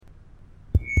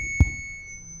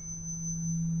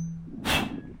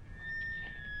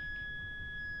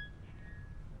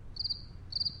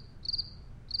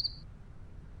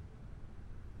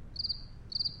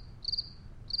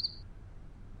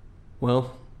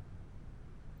Well,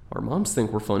 our moms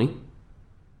think we're funny.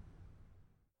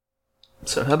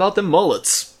 So how about them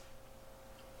mullets?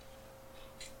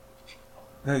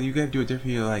 No, you gotta do it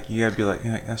different. You gotta be like,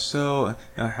 so,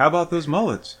 how about those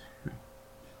mullets?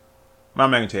 I'm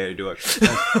not gonna tell you to do it.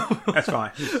 That's fine.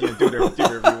 Just, do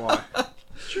whatever you want.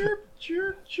 Chirp,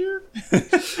 chirp, chirp.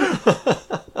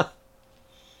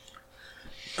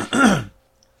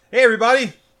 Hey,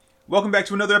 everybody. Welcome back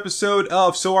to another episode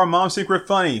of So Our Moms Think We're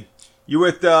Funny. You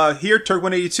with, here,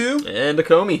 Turk182. And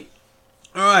Akomi.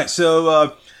 Alright,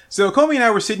 so Akomi and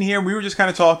I were sitting here and we were just kind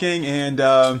of talking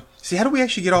and, see, how do we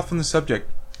actually get off on the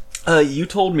subject? You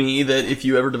told me that if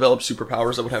you ever developed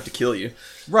superpowers, I would have to kill you.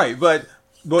 Right, but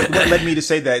what led me to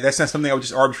say that? That's not something I would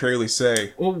just arbitrarily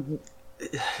say. Well,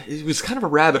 it was kind of a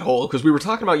rabbit hole, because we were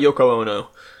talking about Yoko Ono.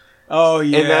 Oh,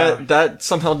 yeah. And that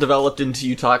somehow developed into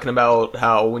you talking about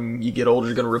how when you get older,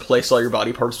 you're going to replace all your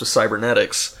body parts with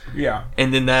cybernetics. Yeah.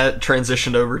 And then that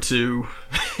transitioned over to,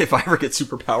 if I ever get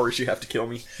superpowers, you have to kill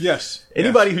me. Yes.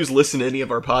 Anybody who's listened to any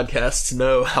of our podcasts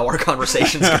know how our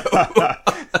conversations go.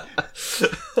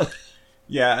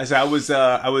 Yeah, as I was,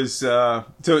 so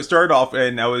it started off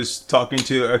and I was talking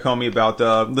to Akomi about,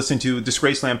 listening to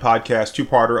Disgraceland podcast,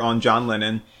 two-parter on John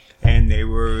Lennon, and they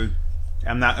were,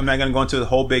 I'm not going to go into the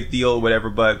whole big deal or whatever,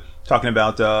 but talking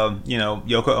about,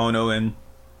 Yoko Ono and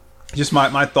just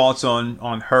my thoughts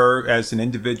on her as an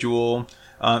individual,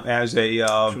 as a,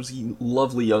 She was a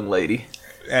lovely young lady.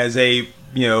 As a,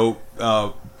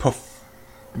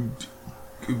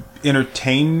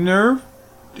 entertainer,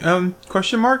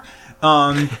 question mark.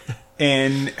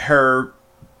 And her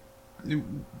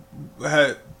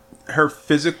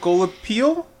physical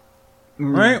appeal,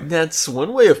 right? That's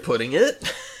one way of putting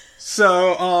it.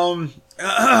 So,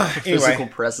 Physical anyway,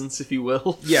 presence, if you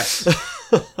will. yes.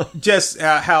 Just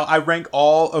how I rank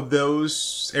all of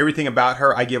those, everything about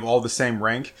her, I give all the same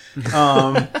rank.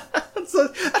 That's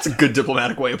a good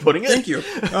diplomatic way of putting it. Thank you.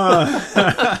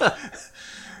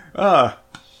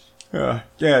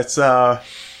 Yeah, it's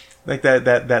like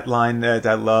that line that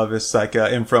I love is like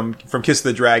from Kiss of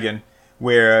the Dragon,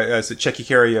 where Checky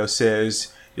Cario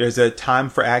says, "There's a time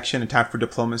for action and time for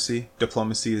diplomacy.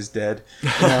 Diplomacy is dead."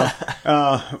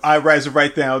 I rise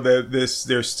right now.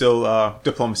 There's still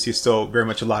diplomacy is still very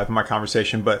much alive in my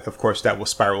conversation, but of course that will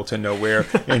spiral to nowhere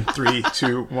in 3,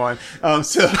 2, 1.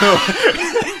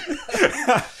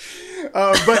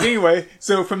 But anyway,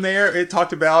 so from there it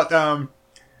talked about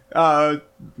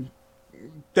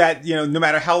that, no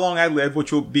matter how long I live,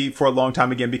 which will be for a long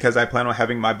time again, because I plan on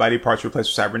having my body parts replaced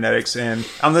with cybernetics. And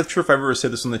I'm not sure if I've ever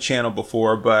said this on the channel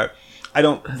before, but I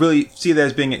don't really see that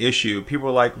as being an issue. People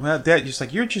are like, well, Dad, just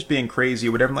like, you're just being crazy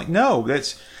or whatever. I'm like, no,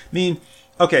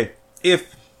 okay,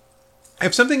 if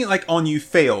something like on you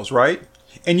fails, right?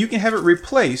 And you can have it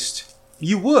replaced,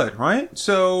 you would, right?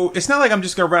 So it's not like I'm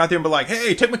just going to run out there and be like,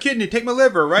 hey, take my kidney, take my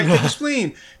liver, right? Take my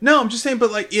spleen. No, I'm just saying,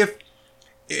 but like,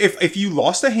 if you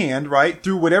lost a hand, right,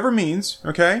 through whatever means,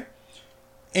 okay,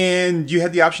 and you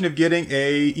had the option of getting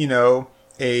a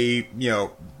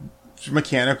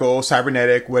mechanical,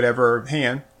 cybernetic, whatever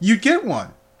hand, you'd get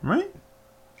one, right?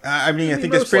 I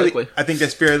think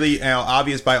that's fairly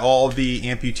obvious by all the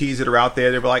amputees that are out there.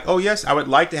 They were like, oh yes, I would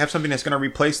like to have something that's going to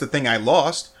replace the thing I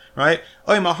lost, right?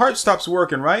 Oh, yeah, my heart stops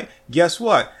working, right? Guess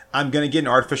what? I'm going to get an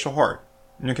artificial heart,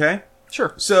 okay?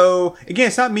 Sure. So again,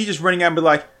 it's not me just running out and be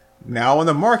like, now on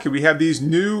the market, we have these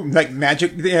new, like,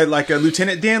 magic, like a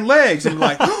Lieutenant Dan legs. And I'm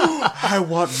like, oh, I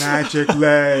want magic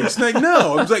legs. Like,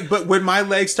 no. I was like, but when my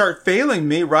legs start failing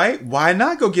me, right? Why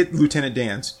not go get Lieutenant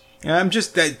Dan's? And I'm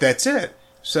just, that's it.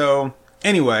 So,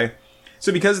 anyway.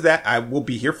 So because of that, I will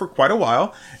be here for quite a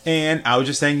while. And I was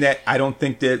just saying that I don't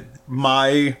think that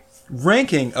my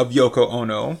ranking of Yoko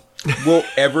Ono will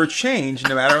ever change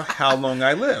no matter how long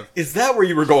I live. Is that where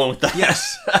you were going with that?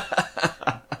 Yes.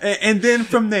 And then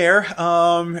from there,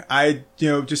 I,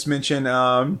 just mentioned,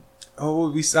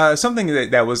 we saw something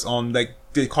that was on, like,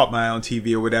 they caught my eye on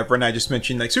TV or whatever, and I just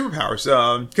mentioned, like, superpowers.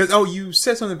 Because, you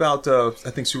said something about, I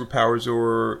think superpowers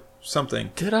or something.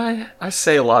 Did I? I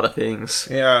say a lot of things.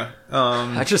 Yeah.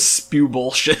 I just spew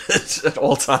bullshit at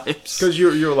all times. Because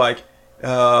you're like,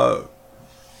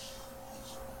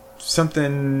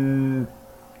 something...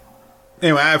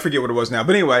 Anyway, I forget what it was now.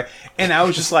 But anyway, and I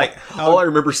was just like... all I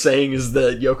remember saying is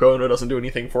that Yoko Ono doesn't do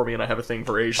anything for me and I have a thing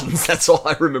for Asians. That's all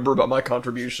I remember about my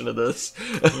contribution to this.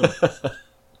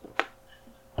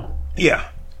 Yeah.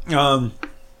 I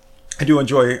do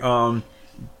enjoy, I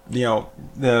was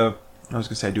going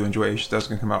to say I do enjoy Asians. That was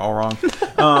going to come out all wrong.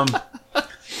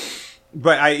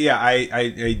 But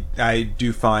I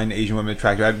do find Asian women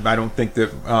attractive. I don't think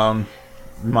that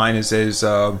mine is as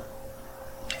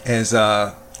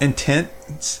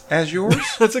intense as yours.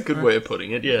 That's a good way of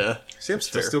putting it, yeah. See, I'm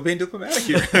fair. still being diplomatic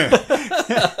here.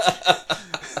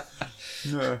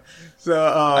 So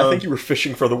I think you were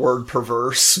fishing for the word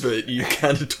perverse, but you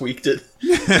kind of tweaked it.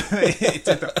 it's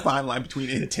at the fine line between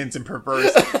intense and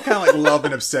perverse, kind of like love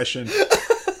and obsession.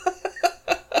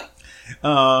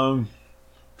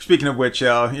 Speaking of which,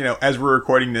 as we're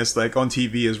recording this, like on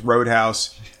TV is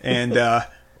Roadhouse and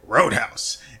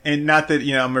Roadhouse, and not that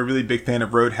I'm a really big fan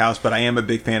of Roadhouse, but I am a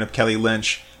big fan of Kelly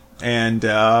Lynch, and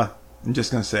I'm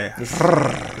just gonna say Is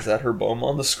that her bum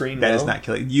on the screen? that is not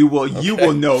Kelly. You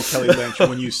will know Kelly Lynch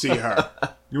when you see her.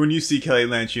 When you see Kelly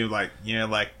Lynch, you're like,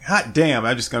 hot damn!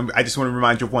 I just want to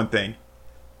remind you of one thing.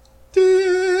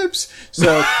 Dibs.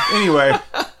 So anyway.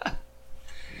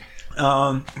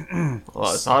 Well,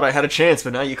 I thought I had a chance,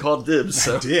 but now you called dibs.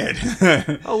 So. I did.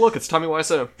 Oh, look, it's Tommy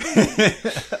Wiseau.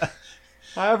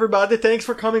 Hi, everybody. Thanks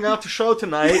for coming out to show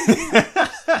tonight.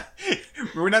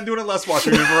 We're not doing a less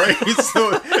watching, right?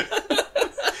 So,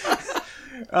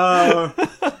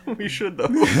 We should, though.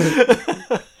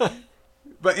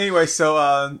 but anyway, so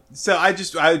I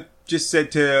just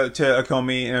said to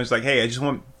Akomi, and I was like, hey, I just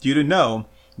want you to know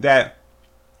that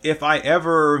if I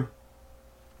ever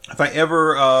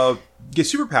get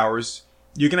superpowers,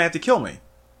 you're gonna have to kill me.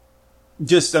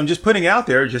 I'm just putting it out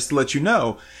there just to let you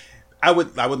know. I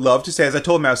would love to say, as I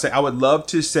told him, I would love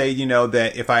to say,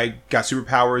 that if I got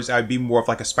superpowers, I'd be more of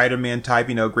like a Spider-Man type,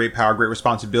 great power, great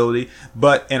responsibility.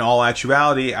 But in all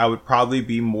actuality, I would probably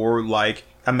be more like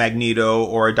a Magneto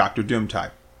or a Doctor Doom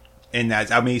type. And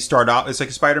I may start out as like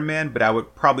a Spider-Man, but I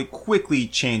would probably quickly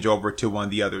change over to one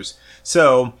of the others.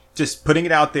 So just putting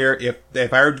it out there, if I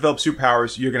ever develop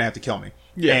superpowers, you're going to have to kill me.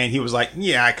 Yeah. And he was like,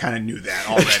 yeah, I kind of knew that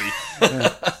already.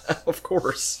 Of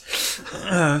course.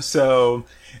 So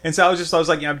I was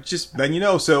like, I'm just letting you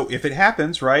know. So if it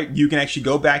happens, right, you can actually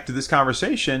go back to this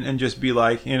conversation and just be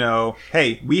like,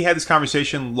 hey, we had this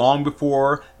conversation long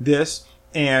before this,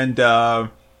 and and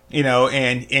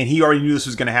he already knew this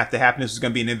was going to have to happen. This was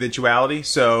going to be an eventuality.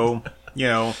 So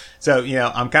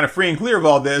I'm kind of free and clear of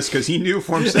all this because he knew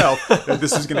for himself that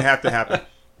this is going to happen.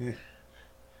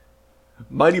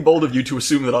 Mighty bold of you to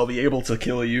assume that I'll be able to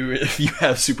kill you if you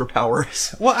have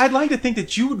superpowers. Well, I'd like to think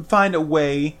that you would find a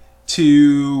way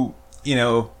to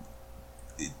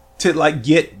like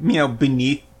get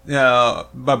beneath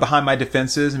behind my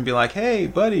defenses and be like, hey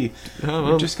buddy,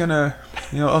 we're just gonna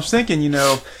I was thinking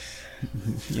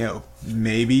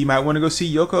maybe you might want to go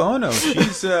see Yoko Ono.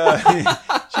 She's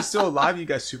she's still alive. You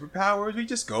got superpowers. We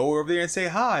just go over there and say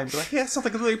hi and be like, yeah, it sounds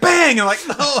like a really bang. And I'm like,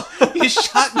 no, you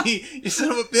shot me, you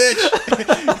son of a bitch.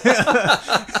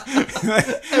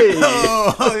 Hey.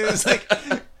 Oh, it was like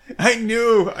I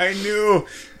knew,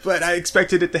 but I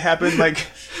expected it to happen like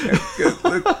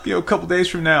a couple days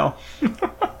from now.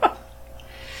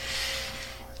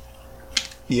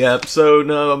 Yeah, so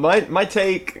no, my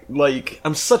take, like,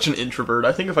 I'm such an introvert.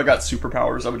 I think if I got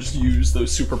superpowers, I would just use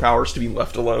those superpowers to be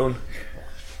left alone.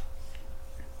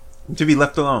 To be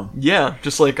left alone. Yeah,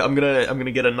 just like I'm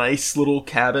gonna get a nice little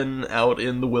cabin out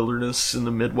in the wilderness in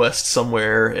the Midwest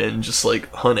somewhere and just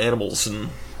like hunt animals and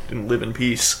live in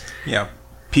peace. Yeah.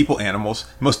 People, animals.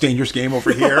 Most dangerous game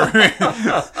over here.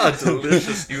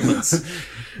 Delicious humans.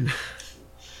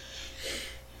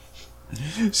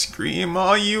 Scream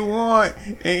all you want.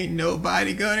 Ain't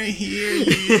nobody gonna hear you.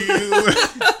 Is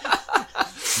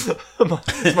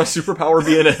my superpower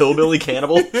being a hillbilly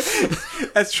cannibal?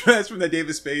 That's from the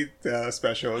David Spade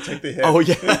special. Take the hit. Oh,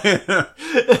 yeah.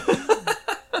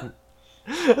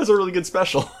 That's a really good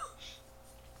special.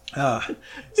 Dude,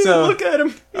 So look at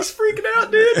him. He's freaking out,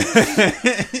 dude.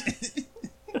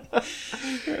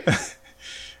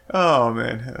 oh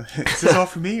man, is this all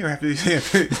for me, or have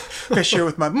to share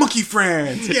with my monkey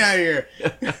friends? Get out of here!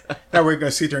 Now we're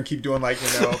gonna sit there and keep doing like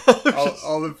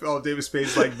all David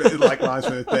Spade's like lines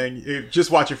from the thing. Just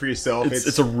watch it for yourself.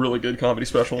 It's a really good comedy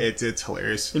special. It's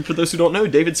hilarious. And for those who don't know,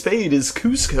 David Spade is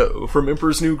Cusco from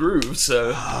Emperor's New Groove.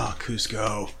 So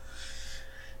Cusco.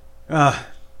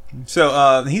 He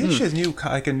actually has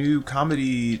a new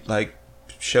comedy like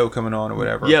show coming on or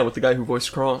whatever. yeah, with the guy who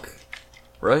voiced Kronk,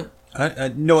 right?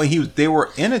 No, they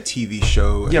were in a TV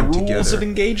show. Yeah, Rules together. of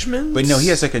Engagement. But no, he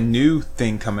has like a new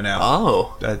thing coming out.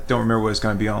 Oh, I don't remember what it's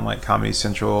going to be on, like Comedy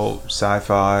Central,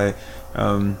 Sci-Fi,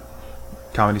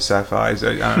 Comedy Sci-Fi. I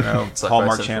don't know,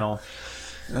 Hallmark Channel.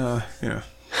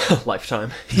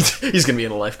 Lifetime. He's gonna be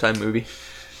in a Lifetime movie.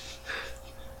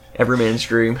 Every man's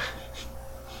dream.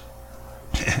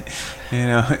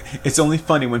 It's only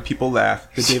funny when people laugh.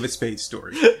 The David Spade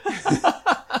story.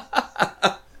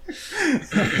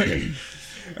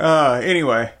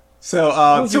 Anyway,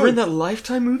 So, you were in that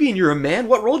Lifetime movie and you're a man?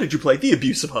 What role did you play? The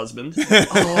abusive husband.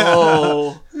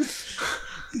 Oh.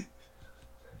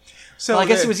 So Well, I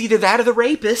guess it was either that or the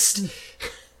rapist.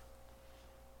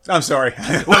 I'm sorry.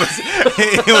 It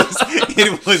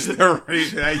was the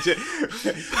rape.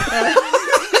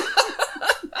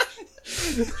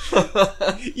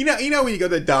 You know when you go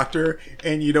to the doctor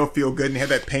and you don't feel good and have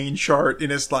that pain chart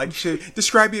and it's like,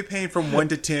 describe your pain from 1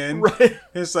 to 10. Right. And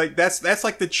it's like that's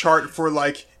like the chart for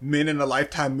like men in a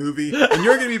Lifetime movie, and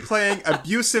you're gonna be playing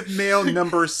abusive male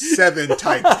number 7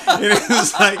 type. And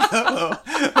it's like,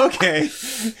 okay.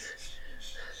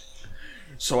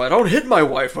 So I don't hit my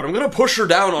wife, but I'm gonna push her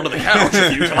down onto the couch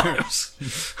a few times.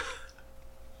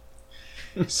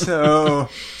 So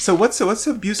what's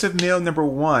abusive male number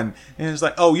 1? And it's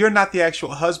like, oh, you're not the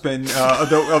actual husband of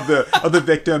the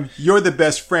victim. You're the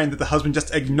best friend that the husband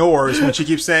just ignores when she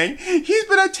keeps saying, he's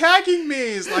been attacking me.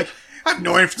 It's like, I've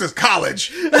known him since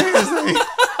college.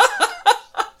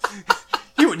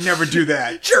 He would never do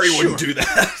that. Jerry wouldn't do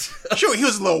that. Sure, he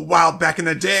was a little wild back in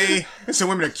the day, and some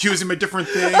women accused him of different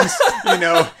things, you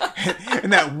know,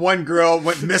 and that one girl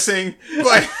went missing,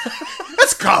 but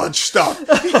that's college stuff.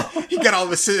 He got all of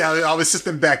his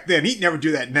system back then. He'd never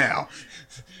do that now.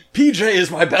 PJ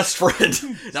is my best friend.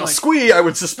 Now, Squee, I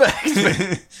would suspect.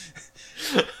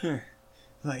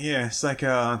 Like, yeah, it's like,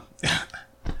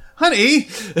 honey,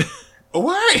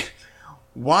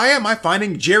 why am I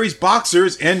finding Jerry's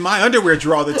boxers in my underwear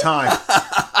drawer all the time?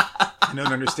 I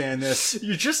don't understand this.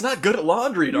 You're just not good at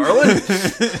laundry, darling.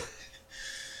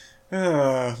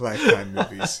 Lifetime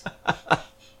movies.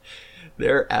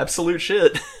 They're absolute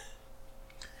shit.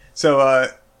 So,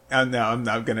 I'm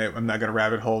not gonna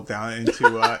rabbit hole down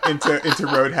into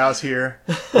Roadhouse here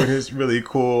with his really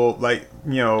cool, like,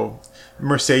 you know,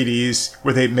 Mercedes,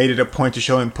 where they made it a point to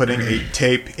show him putting a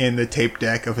tape in the tape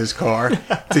deck of his car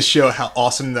to show how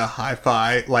awesome the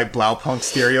hi-fi, like, Blaupunk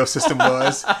stereo system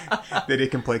was, that it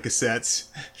can play cassettes.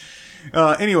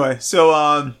 Anyway,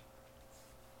 so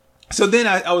then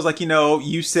I was like, you know,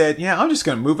 you said, yeah, I'm just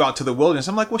going to move out to the wilderness.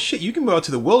 I'm like, well, shit, you can move out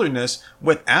to the wilderness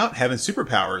without having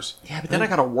superpowers. Yeah, but then I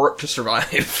gotta work to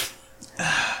survive.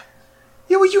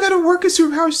 Yeah, well, you gotta work as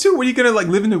superpowers too. What, are you gonna, like,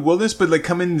 live in the wilderness but, like,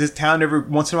 come into town every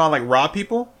once in a while, like, rob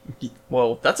people?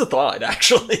 Well, that's a thought,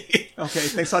 actually. Okay,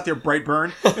 thanks a lot there,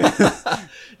 Brightburn.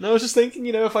 No, I was just thinking,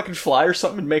 you know, if I could fly or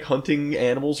something and make hunting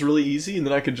animals really easy, and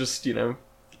then I could just, you know,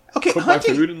 Okay, cook my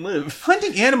food and live.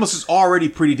 hunting animals is already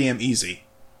pretty damn easy.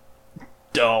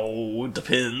 Oh,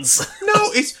 depends.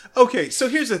 No, it's... Okay, so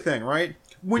here's the thing, right?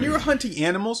 When you're hunting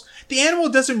animals, the animal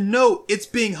doesn't know it's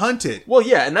being hunted. Well,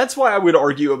 yeah, and that's why I would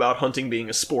argue about hunting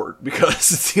being a sport,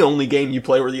 because it's the only game you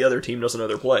play where the other team doesn't know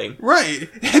they're playing. Right.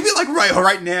 It'd be like,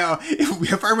 right now,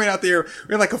 if I ran out there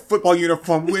in, like, a football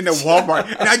uniform, we're in a Walmart,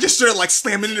 and I just started, like,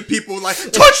 slamming into people, like,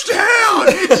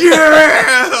 touchdown!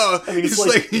 Yeah! I mean, it's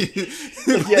like,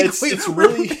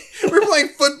 really... We're playing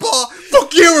football.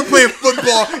 Fuck yeah, we're playing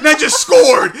football, and I just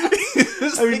scored.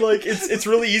 I mean, like, it's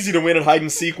really easy to win at hide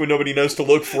and seek when nobody knows to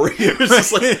look for you. It's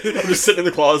just like, I'm just sitting in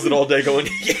the closet all day going,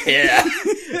 yeah,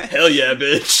 hell yeah,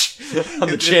 bitch.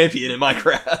 I'm the champion in my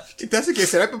craft. If that's the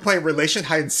case, then I've been playing relation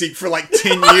hide and seek for like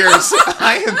 10 years.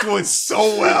 I am doing so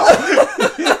well.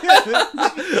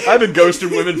 I've been ghosting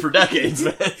women for decades,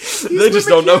 man. They just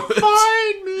don't know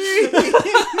Find me.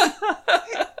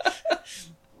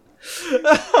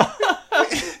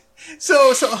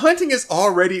 So hunting is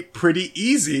already pretty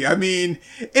easy. I mean,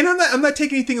 and I'm not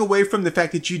taking anything away from the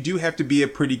fact that you do have to be a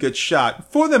pretty good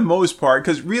shot for the most part,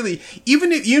 because really,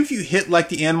 even if you hit, like,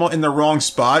 the animal in the wrong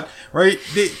spot, right?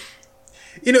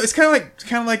 You know, it's kind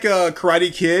of like a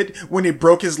Karate Kid when he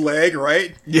broke his leg,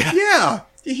 right? Yeah.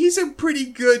 He's a pretty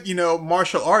good, you know,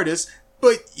 martial artist,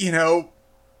 but, you know,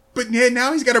 yeah,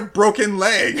 now he's got a broken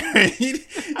leg. Right?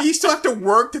 You still have to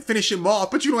work to finish him off,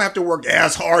 but you don't have to work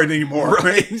as hard anymore,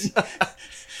 right?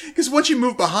 Because once you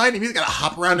move behind him, he's got to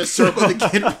hop around a circle to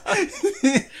get him.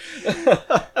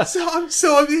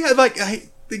 Yeah, like,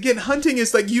 again, hunting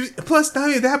is like you. Plus, not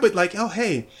only that, but like, oh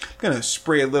hey, I'm gonna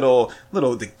spray a little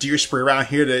the deer spray around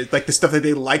here to, like, the stuff that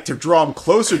they like to draw them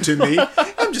closer to me.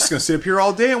 I'm just gonna sit up here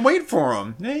all day and wait for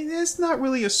them. It's not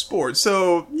really a sport,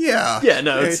 so yeah. Yeah,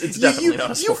 no, it's definitely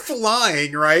not a sport. You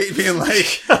flying, right? Being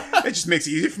like, it just makes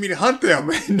it easier for me to hunt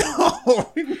them.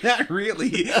 No, not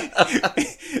really.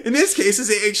 In this case,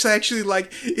 it's actually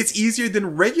like it's easier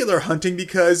than regular hunting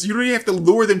because you don't even have to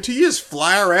lure them to you. Just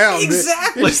fly around.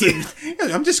 Exactly.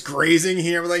 I'm just grazing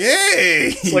here. I'm like,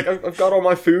 hey! It's like, I've got all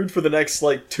my food for the next,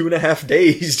 like, 2.5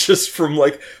 days just from,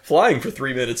 like, flying for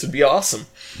 3 minutes. It'd be awesome.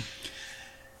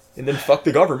 And then fuck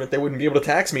the government. They wouldn't be able to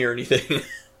tax me or anything.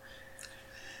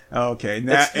 Okay,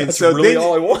 now That's really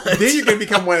all I want. Then you can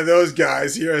become one of those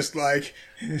guys. You're just like,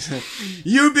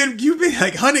 you've been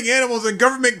like hunting animals on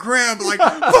government ground, but like,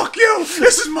 fuck you!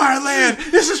 This is my land.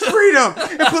 This is freedom.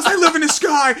 And plus, I live in the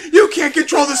sky. You can't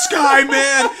control the sky,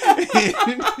 man.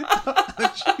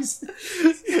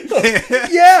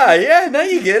 Yeah. Now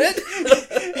you get it.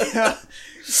 Yeah.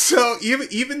 So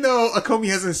even though Akomi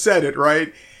hasn't said it,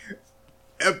 right?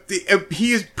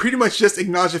 He is pretty much just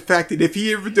acknowledged the fact that if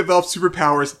he ever develops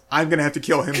superpowers, I'm gonna have to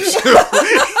kill him too.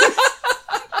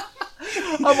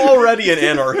 I'm already an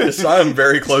anarchist. I am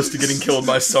very close to getting killed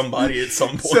by somebody at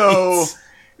some point.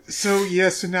 So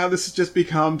now this has just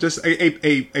become just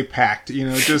a pact,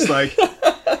 just like,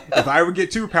 if I ever get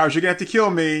superpowers, you're gonna have to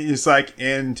kill me. It's like,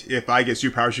 and if I get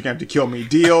superpowers, you're gonna have to kill me.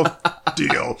 Deal?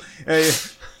 Deal.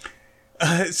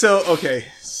 So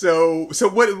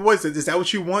what was it? Is that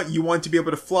what you want? You want to be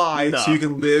able to fly so you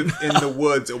can live in the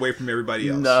woods away from everybody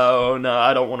else? No,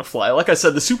 I don't want to fly. Like I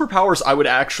said, the superpowers I would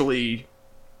actually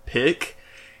pick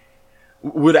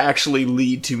would actually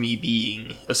lead to me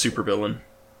being a supervillain.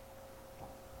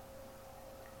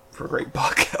 For a great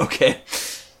buck. Okay.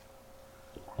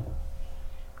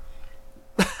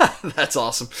 That's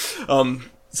awesome.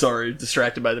 Sorry,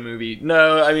 distracted by the movie.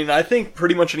 No, I mean, I think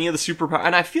pretty much any of the superpowers,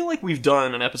 and I feel like we've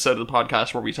done an episode of the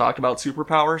podcast where we talked about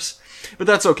superpowers, but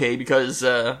that's okay because,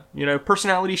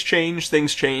 personalities change,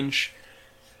 things change.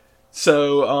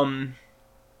 So,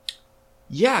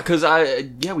 yeah, because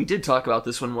we did talk about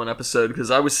this one episode, because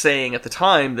I was saying at the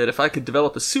time that if I could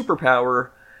develop a superpower,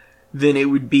 then it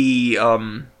would be,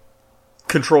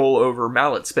 control over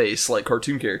mallet space like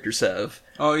cartoon characters have.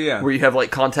 Oh, yeah. Where you have,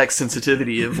 like, context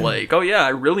sensitivity of, like, oh, yeah, I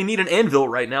really need an anvil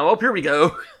right now. Oh, here we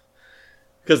go.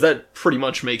 Because that pretty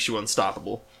much makes you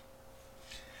unstoppable.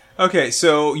 Okay,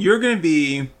 so you're going to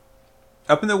be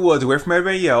up in the woods, away from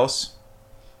everybody else,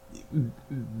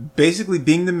 basically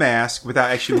being the mask without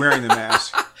actually wearing the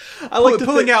mask. I like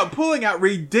pulling out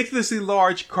ridiculously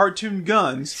large cartoon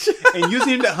guns and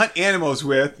using them to hunt animals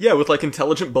with. Yeah, with, like,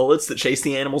 intelligent bullets that chase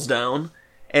the animals down.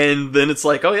 And then it's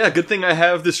like, oh yeah, good thing I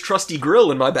have this trusty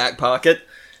grill in my back pocket.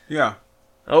 Yeah.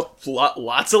 Oh,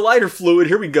 lots of lighter fluid.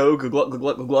 Here we go. Gluck, gluck,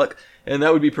 gluck, gluck. And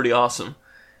that would be pretty awesome.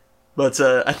 But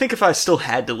I think if I still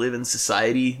had to live in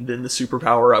society, then the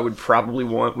superpower I would probably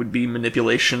want would be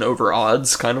manipulation over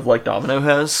odds, kind of like Domino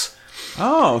has.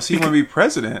 Oh, so you want to be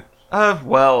president?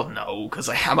 Well, no, because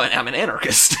I'm an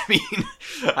anarchist. I mean,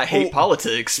 I hate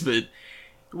politics, but...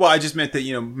 Well, I just meant that,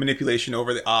 manipulation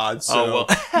over the odds. So.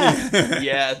 Oh, well.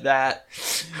 Yeah, that.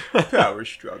 Power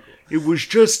struggle. It was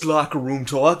just locker room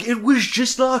talk.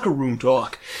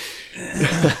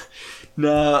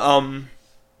 Nah,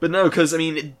 but no, because, I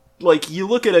mean, like, you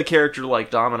look at a character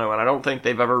like Domino, and I don't think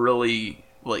they've ever really,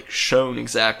 like, shown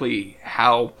exactly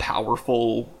how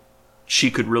powerful she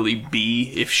could really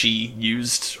be if she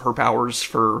used her powers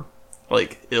for,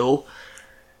 like, ill.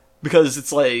 Because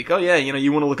it's like, oh yeah,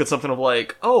 you want to look at something of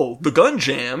like, oh, the gun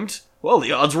jammed. Well,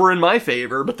 the odds were in my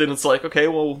favor. But then it's like, okay,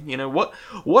 well,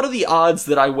 what are the odds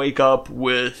that I wake up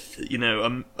with,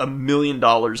 $1 million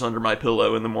under my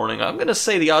pillow in the morning? I'm going to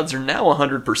say the odds are now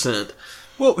 100%.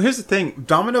 Well, here's the thing.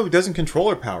 Domino doesn't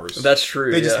control her powers. That's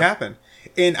true, They just happen.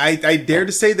 And I dare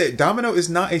to say that Domino is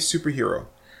not a superhero.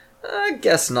 I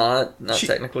guess not. Not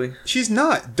technically. She's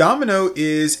not. Domino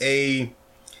is a...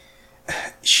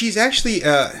 She's actually,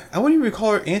 I wouldn't even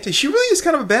call her anti. She really is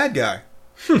kind of a bad guy.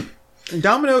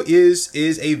 Domino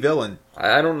is a villain.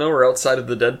 I don't know her outside of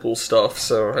the Deadpool stuff,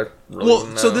 so I really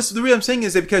don't know. So the reason I'm saying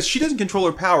is that because she doesn't control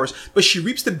her powers, but she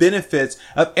reaps the benefits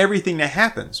of everything that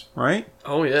happens, right?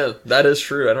 Oh yeah, that is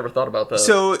true. I never thought about that.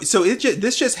 So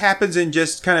this just happens and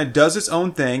just kind of does its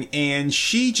own thing, and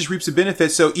she just reaps the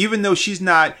benefits. So even though she's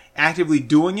not actively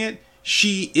doing it,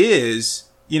 she is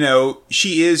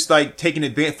like taking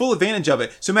full advantage of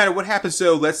it. So no matter what happens,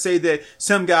 so let's say that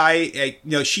some guy,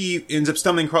 she ends up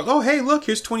stumbling across, oh, hey, look,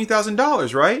 here's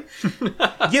 $20,000, right?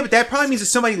 Yeah, but that probably means that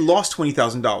somebody lost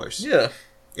 $20,000. Yeah.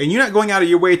 And you're not going out of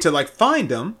your way to, like, find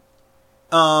them.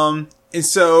 And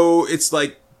so it's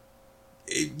like,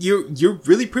 you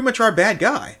really pretty much are a bad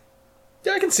guy.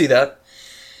 Yeah, I can see that.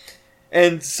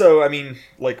 And so, I mean,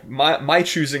 like, my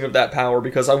choosing of that power,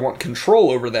 because I want control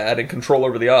over that and control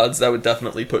over the odds, that would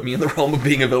definitely put me in the realm of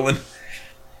being a villain.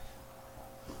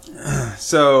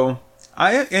 So,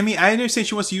 I mean, I understand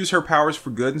she wants to use her powers for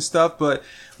good and stuff, but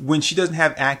when she doesn't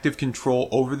have active control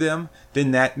over them,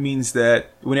 then that means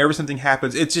that whenever something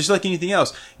happens, it's just like anything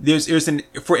else.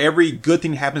 For every good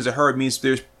thing that happens to her, it means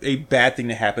there's a bad thing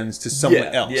that happens to someone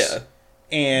else. Yeah.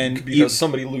 and because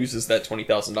somebody loses that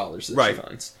 $20,000 that she Right.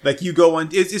 finds. like you go on,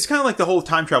 it's kind of like the whole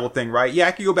time travel thing, right? Yeah,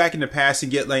 I could go back in the past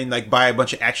and get like buy a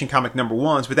bunch of Action Comic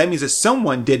 #1s, but that means that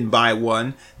someone didn't buy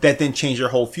one that then changed their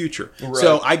whole future. Right.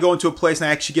 So I go into a place and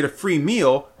I actually get a free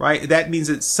meal, right? That means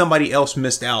that somebody else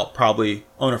missed out probably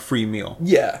on a free meal.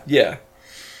 Yeah, yeah.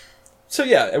 So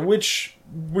yeah, which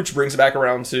brings it back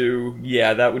around to,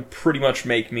 yeah, that would pretty much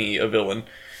make me a villain.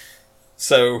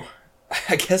 So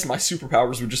I guess my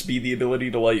superpowers would just be the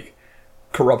ability to, like,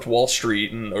 corrupt Wall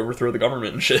Street and overthrow the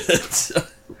government and shit.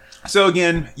 So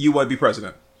again, you want to be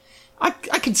president. I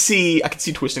could see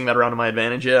twisting that around to my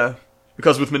advantage, yeah.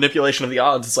 Because with manipulation of the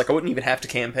odds, it's like I wouldn't even have to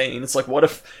campaign. It's like, what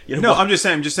if, you know... No, I'm just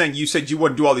saying, you said you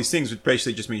want to do all these things, which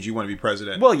basically just means you want to be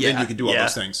president. Well, yeah. Then you can do all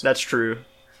those things. That's true.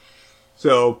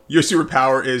 So your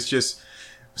superpower is just...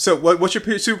 So what's your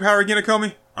superpower again,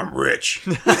 Akomi? I'm rich.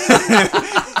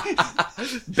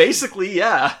 Basically,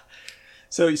 yeah.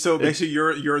 So basically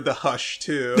you're the Hush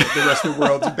to the rest of the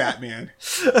world's Batman.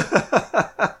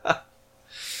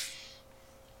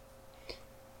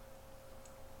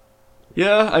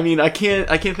 Yeah, I mean, I can't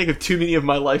think of too many of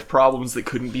my life problems that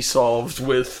couldn't be solved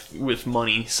with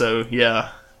money. So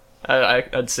yeah,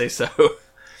 I'd say so.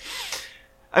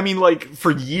 I mean, like,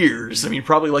 for years, I mean,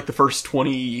 probably like the first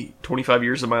 20, 25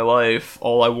 years of my life,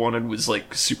 all I wanted was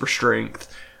like super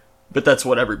strength. But that's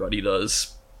what everybody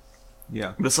does.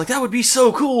 Yeah. But it's like, that would be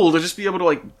so cool to just be able to,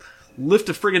 like, lift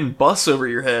a friggin' bus over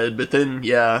your head. But then,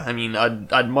 yeah, I mean,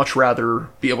 I'd much rather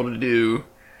be able to do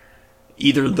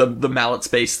either the mallet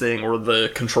space thing or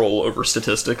the control over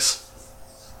statistics.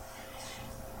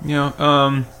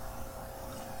 Yeah,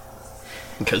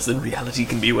 Because then reality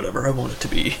can be whatever I want it to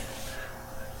be.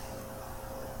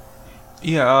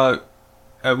 yeah,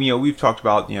 we've talked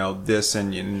about, this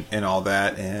and all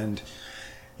that, and,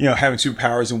 having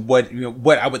superpowers and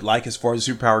what I would like as far as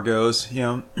superpower goes,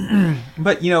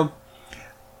 But,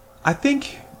 I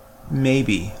think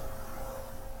maybe...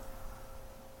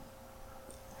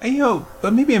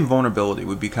 but maybe invulnerability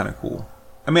would be kind of cool.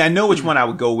 I mean, I know which one I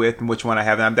would go with and which one I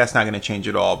haven't. That's not going to change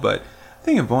at all. But I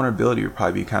think invulnerability would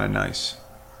probably be kind of nice.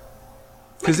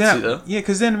 Because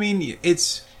then, I mean,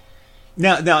 it's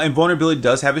now invulnerability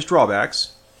does have its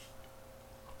drawbacks.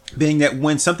 Being that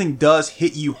when something does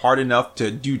hit you hard enough to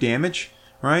do damage,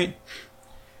 right?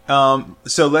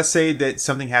 So let's say that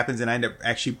something happens and I end up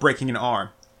actually breaking an arm.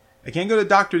 I can't go to the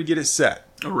doctor to get it set.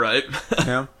 Right.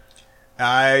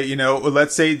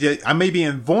 Let's say that I may be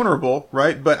invulnerable,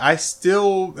 right? But I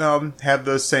still have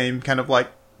the same kind of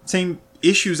same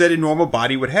issues that a normal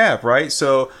body would have, right?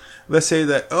 So let's say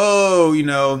that,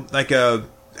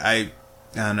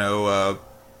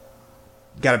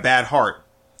 got a bad heart.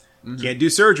 Mm-hmm. Can't do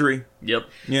surgery. Yep.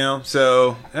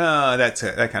 So that's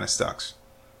it. That kind of sucks.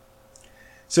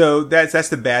 So that's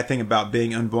the bad thing about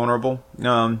being invulnerable.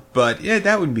 But yeah,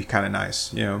 that would be kind of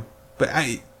nice, But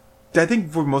I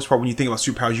think for the most part, when you think about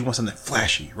superpowers, you want something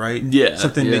flashy, right? Yeah.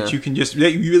 Something that you can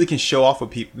that you really can show off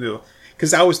with people.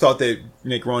 Because I always thought that,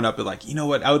 growing up, that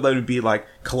I would let it be like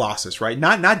Colossus, right?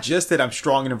 Not just that I'm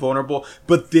strong and invulnerable,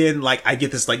 but then I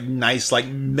get this nice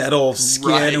metal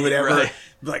skin or whatever. Right.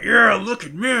 Like, yeah, look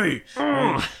at me.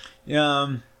 Right?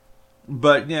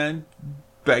 But yeah.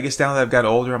 But I guess now that I've got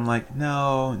older, I'm like,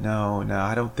 no,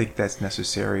 I don't think that's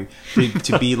necessary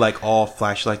to be all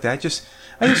flashy like that. I just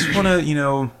want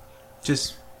to,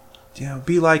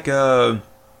 be like the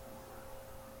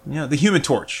Human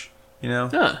Torch,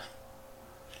 Huh.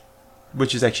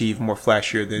 Which is actually even more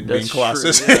flashier than That's being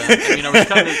Colossus. True, yeah. I mean, I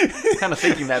was kind of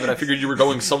thinking that, but I figured you were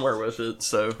going somewhere with it.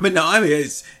 So, but no, I mean,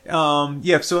 it's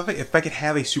So if I could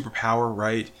have a superpower,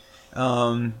 right?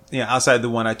 Outside the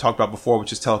one I talked about before,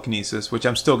 which is telekinesis, which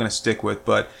I'm still going to stick with,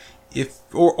 but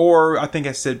or I think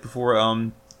I said before,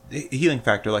 healing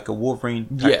factor, like a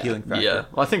Wolverine type healing factor. Yeah,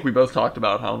 well, I think we both talked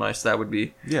about how nice that would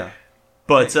be. Yeah.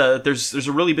 But there's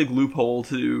a really big loophole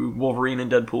to Wolverine and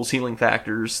Deadpool's healing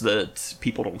factors that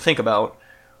people don't think about,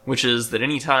 which is that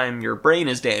anytime your brain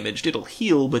is damaged, it'll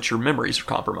heal, but your memories are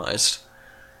compromised.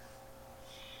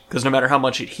 Because no matter how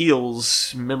much it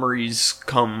heals, memories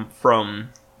come from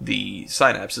the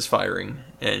synapses firing,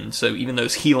 and so even though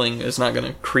healing is not going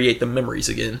to create the memories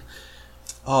again.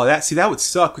 Oh, that would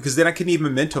suck, because then I couldn't even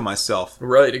memento myself.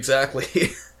 Right, exactly.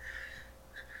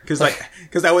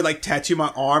 Because I would tattoo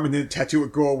my arm and then the tattoo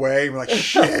would go away and be like,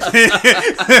 shit. What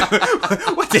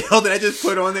the hell did I just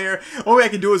put on there? Only I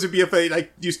can do is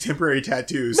use temporary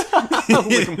tattoos.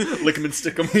 Lick 'em and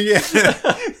stick 'em. Yeah.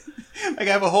 Like,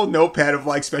 I have a whole notepad of,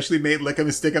 like, specially made lick 'em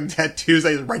and stick 'em tattoos.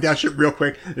 I just write down shit real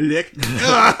quick. Lick.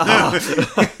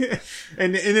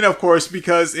 and then, of course,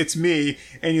 because it's me,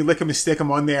 and you lick 'em and stick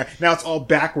 'em on there, now it's all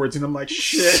backwards, and I'm like,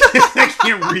 shit, I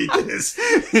can't read this.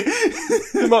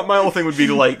 My whole thing would be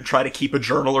to, like, try to keep a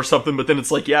journal or something, but then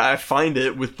it's like, yeah, I find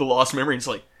it with the lost memory, and it's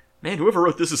like, man, whoever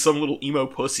wrote this is some little emo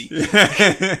pussy.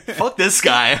 Fuck this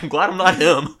guy. I'm glad I'm not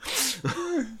him.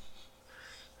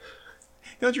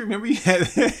 Don't you remember you had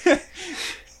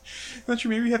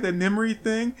that memory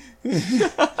thing?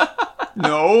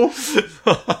 No.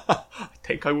 I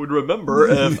think I would remember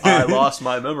if I lost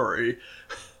my memory.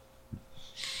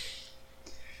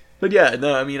 But yeah,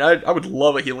 no, I mean, I would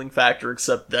love a healing factor,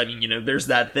 except, I mean, you know, there's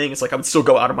that thing. It's like I would still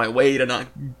go out of my way to not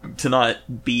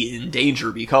be in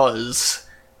danger because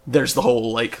there's the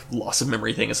whole, like, loss of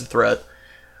memory thing as a threat.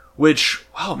 Which,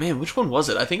 wow, man, which one was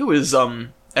it? I think it was,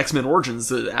 X-Men Origins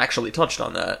that actually touched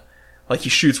on that. Like, he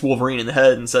shoots Wolverine in the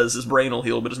head and says his brain will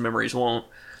heal, but his memories won't.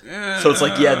 So it's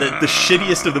like, yeah, the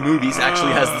shittiest of the movies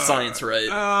actually has the science right.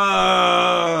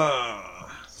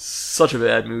 Such a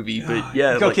bad movie, but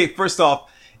yeah. Okay, first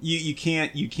off, you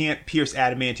can't pierce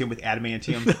adamantium with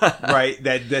adamantium, right?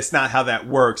 That's not how that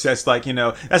works. That's like, you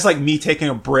know, that's like me taking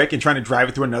a brick and trying to drive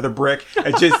it through another brick.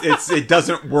 It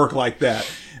doesn't work like that.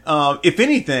 If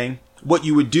anything, what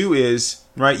you would do is,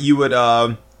 right, you would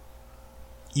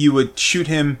shoot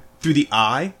him through the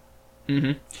eye,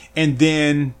 and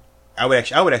then I would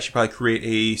actually probably create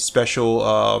a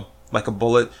special like a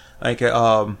bullet, like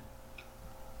a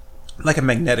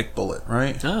magnetic bullet,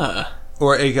 right?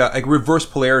 Or a reverse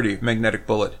polarity magnetic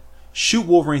bullet. Shoot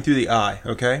Wolverine through the eye,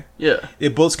 okay? Yeah. The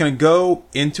bullet's going to go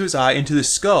into his eye, into the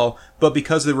skull, but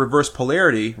because of the reverse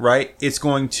polarity, right, it's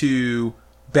going to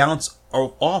bounce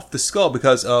off the skull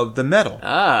because of the metal.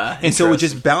 And so it would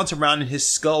just bounce around in his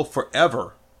skull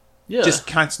forever. Yeah. Just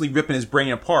constantly ripping his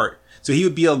brain apart. So he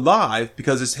would be alive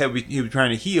because his head, he was trying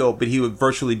to heal, but he would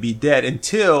virtually be dead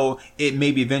until it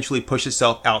maybe eventually push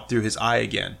itself out through his eye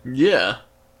again. Yeah.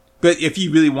 But if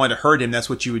you really wanted to hurt him, that's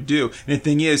what you would do. And the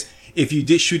thing is, if you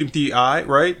did shoot him through the eye,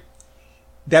 right,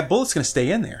 that bullet's going to stay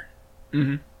in there.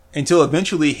 Until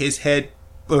eventually his head,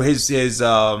 or his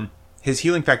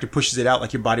healing factor pushes it out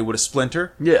like your body would a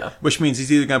splinter. Yeah. Which means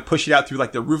he's either going to push it out through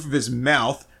like the roof of his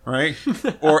mouth, right?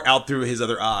 Or out through his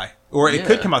other eye. Or it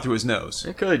could come out through his nose.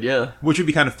 It could, yeah. Which would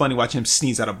be kind of funny watching him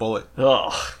sneeze out a bullet.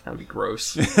 Oh, that would be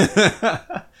gross.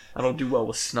 I don't do well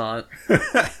with snot.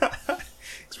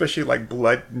 Especially like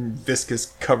blood and viscous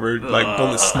covered, like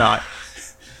bullet snot.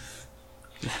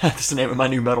 That's the name of my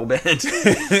new metal band.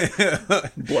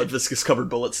 Blood viscous covered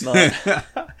bullet snot. Yeah,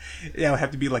 it would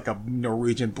have to be like a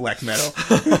Norwegian black metal.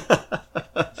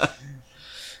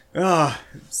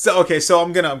 So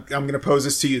I'm gonna pose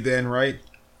this to you then, right?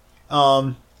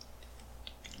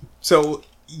 So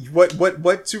what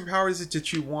superpower is it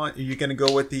that you want? Are you gonna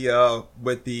go with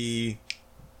the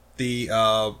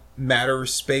matter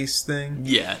space thing?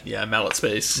 Yeah, mallet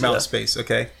space. Mallet space,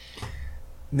 okay.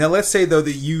 Now let's say though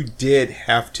that you did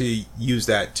have to use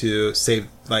that to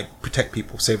protect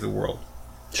people, save the world.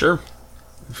 Sure.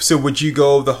 So would you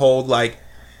go the whole like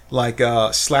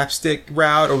slapstick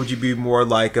route, or would you be more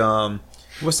like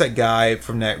what's that guy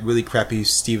from that really crappy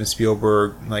Steven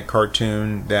Spielberg like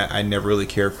cartoon that I never really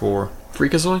cared for?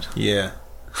 Freakazoid? Yeah.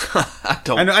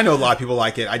 I know a lot of people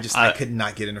like it. I could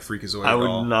not get into Freakazoid I at would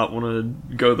all. not want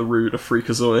to go the route of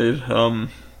Freakazoid.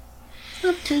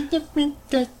 I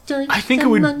think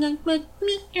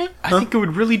it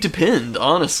would really depend,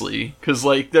 honestly, because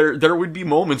like there would be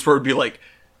moments where it'd be like,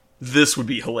 this would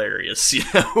be hilarious, you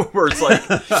know, where it's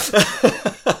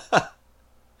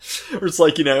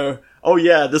like, you know, oh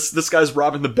yeah, this guy's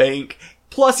robbing the bank,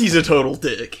 plus he's a total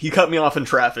dick. He cut me off in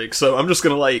traffic, so I'm just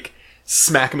gonna like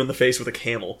smack him in the face with a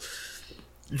camel.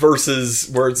 Versus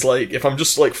where it's like, if I'm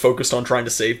just like focused on trying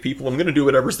to save people, I'm gonna do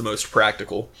whatever's the most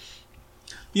practical.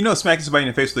 You know, smacking somebody in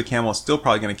the face with a camel is still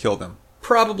probably going to kill them.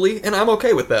 Probably, and I'm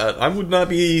okay with that. I would not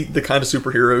be the kind of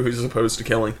superhero who's opposed to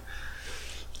killing.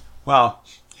 Wow.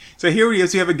 So here it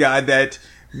is. You have a guy that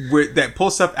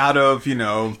pulls stuff out of, you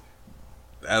know,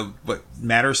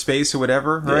 matter space or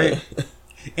whatever, right? Yeah.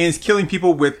 And is killing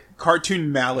people with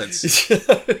cartoon mallets.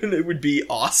 And it would be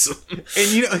awesome.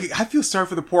 And you know, I feel sorry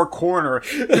for the poor coroner.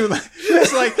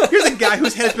 It's like, here's a guy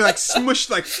whose head's been like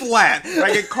smushed like flat,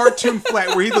 like a cartoon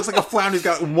flat, where he looks like a flounder. He's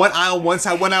got one eye on one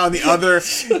side, one eye on the other.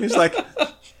 It's like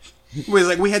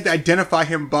we had to identify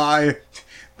him by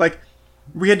like.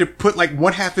 We had to put like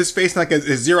one half his face in like a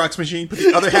Xerox machine, put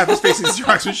the other half his face in a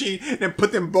Xerox machine, and then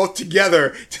put them both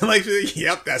together to like,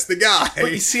 yep, that's the guy.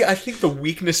 But you see, I think the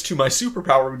weakness to my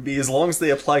superpower would be, as long as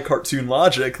they apply cartoon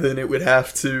logic, then it would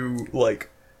have to like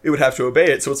it would have to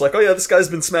obey it. So it's like, oh yeah, this guy's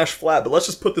been smashed flat, but let's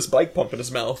just put this bike pump in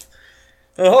his mouth.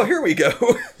 Oh, here we go.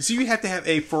 So you have to have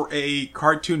for a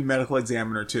cartoon medical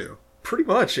examiner too. Pretty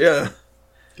much, yeah.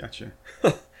 Gotcha.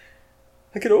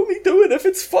 I can only do it if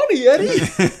it's funny, Eddie.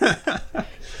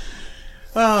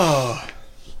 Oh,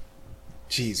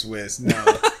 jeez whiz, no.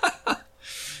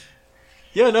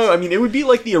 Yeah, no, I mean, it would be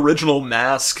like the original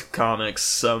Mask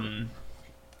comics.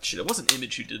 Shit, it wasn't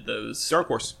Image who did those. Dark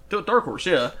Horse. Dark Horse,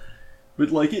 yeah.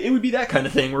 But, like, it would be that kind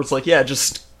of thing where it's like, yeah,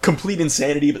 just complete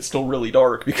insanity, but still really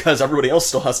dark, because everybody else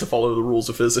still has to follow the rules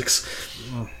of physics.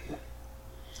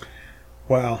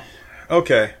 Wow.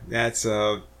 Okay, that's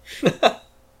so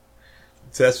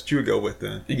that's what you would go with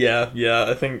then. Yeah,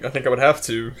 I think I would have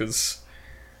to, because,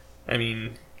 I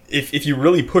mean, if you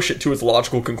really push it to its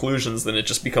logical conclusions, then it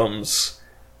just becomes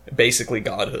basically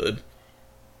godhood.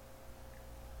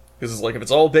 Because it's like, if it's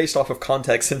all based off of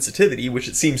context sensitivity, which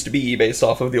it seems to be based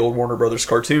off of the old Warner Brothers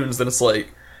cartoons, then it's like,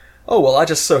 oh, well, I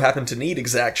just so happen to need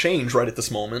exact change right at this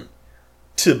moment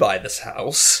to buy this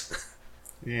house.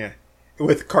 Yeah.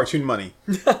 With cartoon money.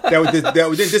 That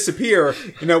would then disappear,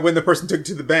 when the person took it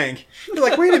to the bank. You're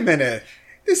like, wait a minute.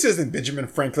 This isn't Benjamin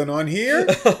Franklin on here.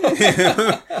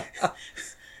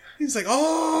 He's like,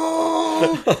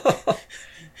 oh...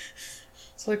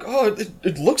 It's like, oh,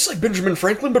 it looks like Benjamin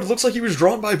Franklin, but it looks like he was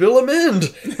drawn by Bill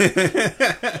Amend.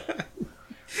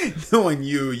 Knowing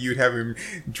you'd have him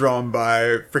drawn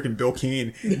by freaking Bill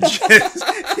Keane.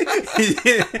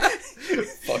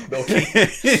 Fuck Bill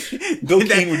Keane. Bill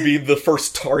Keane would be the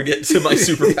first target to my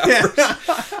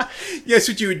superpowers. Yes,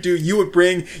 what you would do, you'd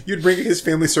bring his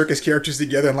family circus characters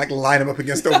together and line them up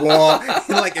against the wall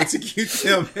and execute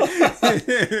them.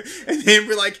 And they'd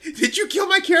be like, "Did you kill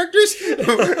my characters?"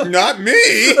 Not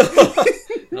me.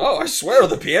 No, I swear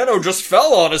the piano just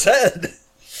fell on his head.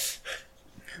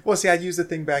 Well, see, I used the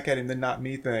thing back at him, the "not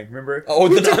me" thing. Remember? Oh,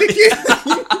 the "not me."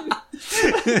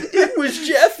 It was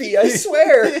Jeffy, I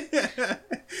swear.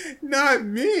 Not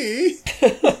me.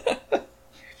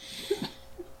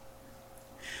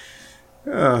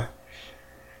 Yeah.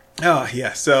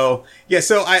 So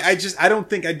I don't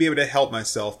think I'd be able to help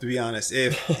myself, to be honest.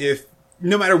 If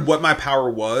no matter what my power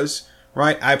was,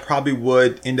 right, I probably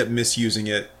would end up misusing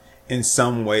it in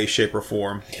some way, shape, or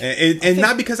form. And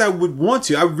not because I would want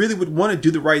to. I really would want to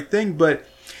do the right thing, but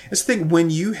it's the thing, when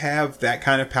you have that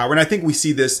kind of power, and I think we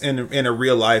see this in a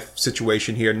real life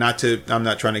situation here. I'm not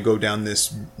trying to go down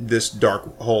this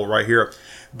dark hole right here,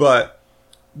 but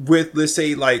with, let's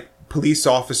say, police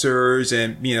officers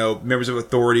and members of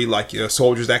authority,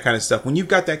 soldiers, that kind of stuff. When you've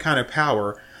got that kind of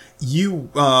power,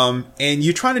 and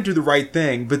you're trying to do the right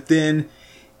thing, but then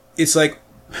it's like,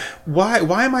 why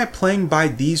am I playing by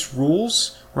these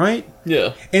rules, right?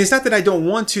 Yeah. And it's not that I don't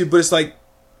want to, but it's like,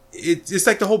 it's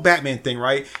like the whole Batman thing,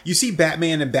 right? You see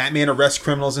Batman and Batman arrest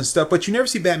criminals and stuff, but you never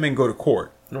see Batman go to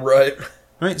court. Right.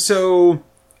 Right? So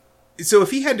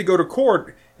if he had to go to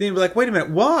court, then he'd be like, wait a minute,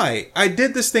 why? I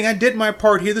did this thing, I did my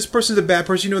part here, this person's a bad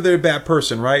person, they're a bad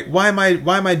person, right? Why am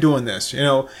I doing this?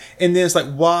 And then it's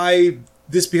like, why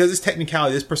this? Because it's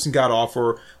technicality, this person got off,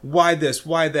 or why this,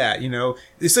 why that,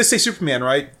 Let's say Superman,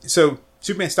 right? So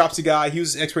Superman stops the guy, he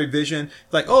uses X-ray vision,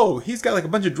 like, oh, he's got a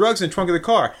bunch of drugs in the trunk of the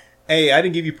car. Hey, I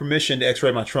didn't give you permission to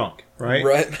X-ray my trunk, right?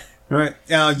 Right.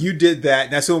 Now, you did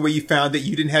that. That's the only way you found that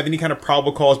you didn't have any kind of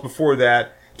probable cause before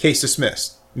that. Case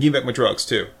dismissed. Give me back my drugs,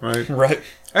 too, right? Right.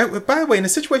 By the way, in a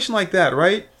situation like that,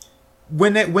 right?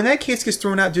 When that case gets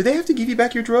thrown out, do they have to give you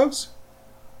back your drugs?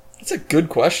 That's a good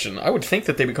question. I would think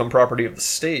that they become property of the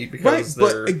state, because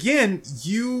but again,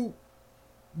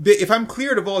 if I'm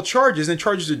cleared of all charges and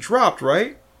charges are dropped,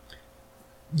 right?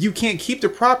 You can't keep the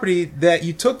property that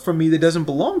you took from me that doesn't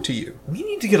belong to you. We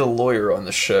need to get a lawyer on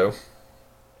this show.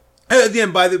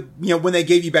 Then when they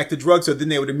gave you back the drugs, so then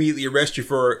they would immediately arrest you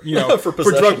for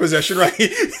for drug possession, right?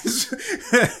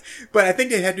 But I think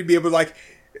they have to be able to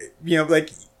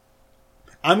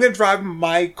I'm going to drive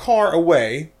my car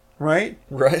away, right?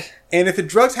 Right. And if the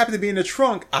drugs happen to be in the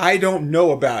trunk, I don't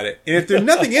know about it. And if there's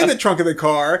nothing in the trunk of the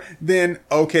car, then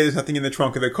okay, there's nothing in the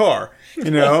trunk of the car,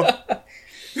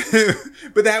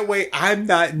 But that way, I'm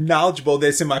not knowledgeable that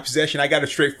it's in my possession. I got it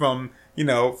straight from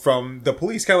the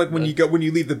police. Kind of like when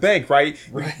you leave the bank, right?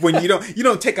 When you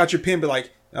don't take out your pen, but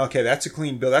like, okay, that's a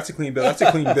clean bill. That's a clean bill. That's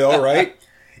a clean bill, right?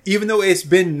 Even though it's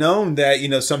been known that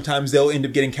sometimes they'll end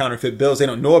up getting counterfeit bills. They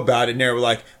don't know about it, and they're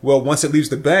like, well, once it leaves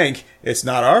the bank, it's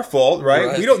not our fault,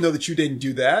 right? We don't know that you didn't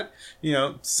do that,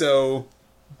 So,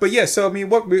 but yeah. So I mean,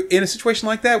 what in a situation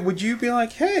like that, would you be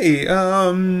like, hey,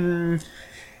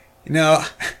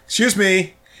 excuse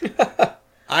me,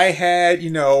 I had,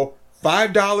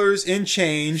 $5 in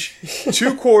change,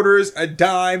 2 quarters, a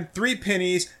dime, 3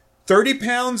 pennies. 30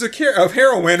 pounds of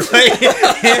heroin, right?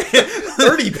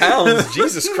 30 pounds?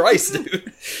 Jesus Christ,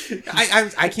 dude.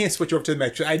 I can't switch over to the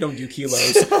metric. I don't do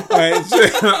kilos. Right? So,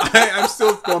 I'm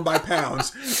still going by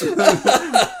pounds. So,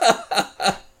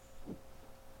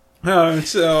 I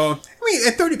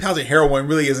mean, 30 pounds of heroin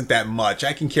really isn't that much.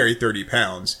 I can carry 30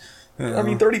 pounds. I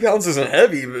mean, 30 pounds isn't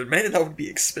heavy, but man, that would be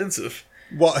expensive.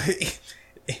 Well,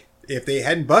 if they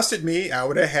hadn't busted me, I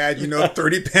would have had,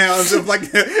 30 pounds of like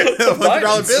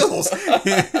 $100 bills.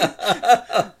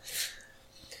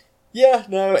 Yeah,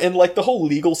 no, and like the whole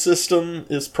legal system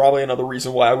is probably another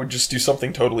reason why I would just do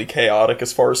something totally chaotic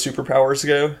as far as superpowers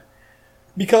go.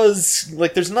 Because,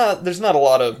 like, there's not a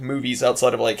lot of movies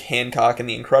outside of, like, Hancock and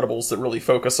The Incredibles that really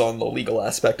focus on the legal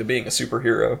aspect of being a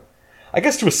superhero. I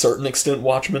guess to a certain extent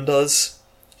Watchmen does.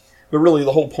 But really,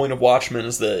 the whole point of Watchmen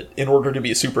is that in order to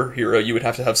be a superhero, you would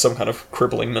have to have some kind of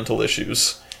crippling mental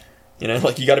issues.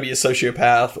 Like, you gotta be a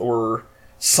sociopath or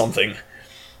something.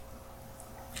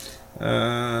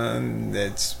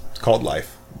 It's called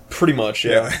life. Pretty much,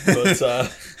 yeah.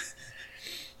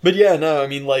 But yeah, no, I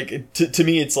mean, like, to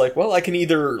me, it's like, well, I can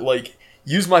either, like,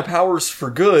 use my powers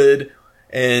for good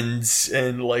and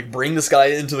like, bring this guy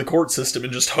into the court system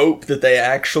and just hope that they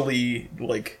actually,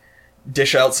 like,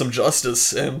 dish out some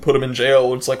justice and put him in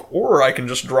jail. It's like, or I can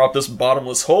just drop this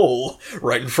bottomless hole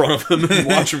right in front of him and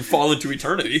watch him fall into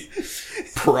eternity.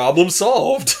 Problem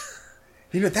solved.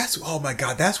 Oh my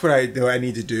god, that's what I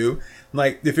need to do.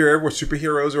 Like, if you're ever with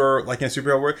superheroes or, like, in a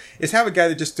superhero world, is have a guy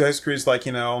that just does create, like,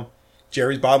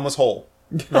 Jerry's bottomless hole,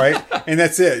 right? And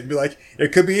that's it. It'd be like, there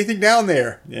could be anything down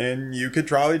there, and you could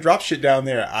probably drop shit down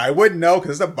there. I wouldn't know,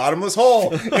 because it's a bottomless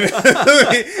hole.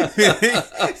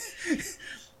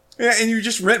 Yeah, and you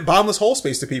just rent bottomless hole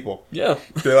space to people. Yeah.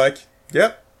 They're like,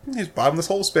 yep, it's bottomless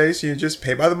hole space. You just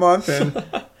pay by the month, and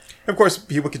of course,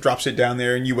 people could drop shit down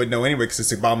there, and you wouldn't know anyway, because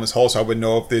it's a bottomless hole, so I wouldn't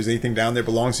know if there's anything down there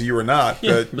belongs to you or not.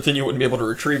 Yeah, but then you wouldn't be able to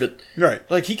retrieve it. Right.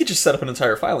 Like, he could just set up an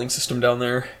entire filing system down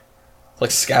there.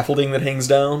 Like, scaffolding that hangs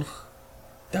down.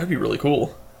 That would be really cool.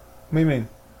 What do you mean?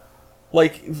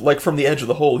 Like from the edge of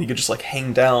the hole, he could just, like,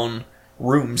 hang down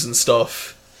rooms and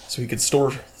stuff, so he could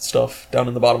store stuff down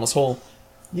in the bottomless hole.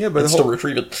 Yeah, but still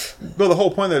retrieve it. Well, the whole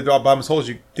point of the bottomless hole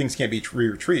is things can't be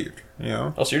retrieved,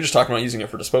 Oh, so you're just talking about using it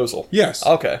for disposal? Yes.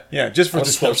 Okay. Yeah, just for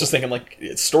disposal. I was just thinking, like,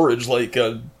 it's storage, like,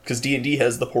 because D&D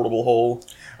has the portable hole.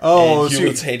 Oh, and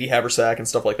Hewlett's handy haversack and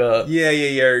stuff like that. Yeah.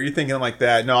 You're thinking like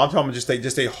that. No, I'm talking about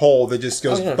just a hole that just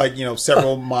goes like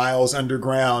several miles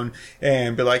underground,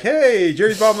 and be like, hey,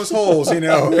 Jerry's bottomless holes,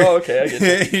 Oh, okay, I get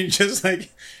it. Just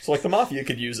like. So, like, the Mafia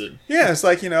could use it. Yeah, it's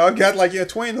like, I've got, like,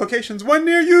 20 locations. One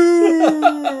near you!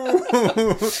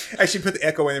 Actually, put the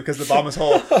echo in it because the bottomless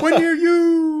hole. One near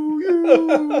you!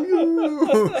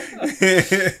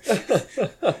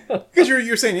 Because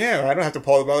you're saying, yeah, I don't have to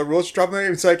follow the rules. Just drop the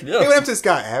name. It's like, hey, what happened to this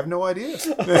guy? I have no idea.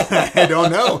 I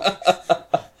don't know.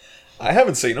 I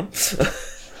haven't seen him.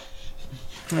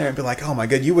 Yeah, I'd be like, oh my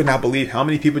god, you would not believe how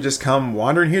many people just come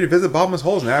wandering here to visit bottomless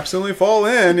holes and absolutely fall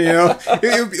in,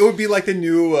 it would be like the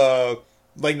new,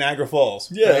 like Niagara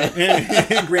Falls. Yeah.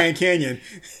 In Grand Canyon.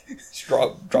 Just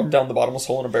drop down the bottomless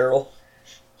hole in a barrel.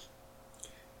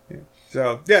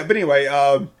 So, yeah, but anyway,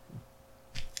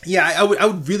 yeah, I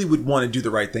would really want to do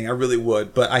the right thing. I really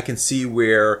would, but I can see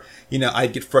where,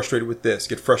 I'd get frustrated with this,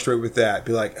 get frustrated with that,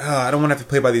 be like, oh, I don't want to have to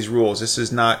play by these rules. This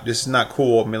is not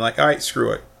cool. I mean, like, all right,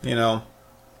 screw it,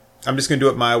 I'm just going to do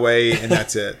it my way, and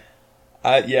that's it.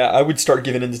 I would start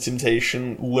giving into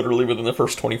temptation literally within the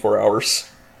first 24 hours.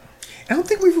 I don't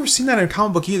think we've ever seen that in a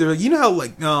comic book either. You know how,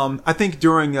 like, I think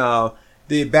during the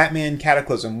Batman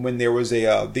Cataclysm, when there was the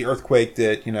earthquake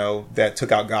that, that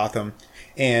took out Gotham,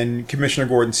 and Commissioner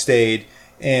Gordon stayed,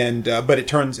 and but it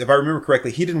turns, if I remember correctly,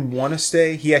 he didn't want to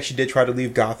stay. He actually did try to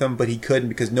leave Gotham, but he couldn't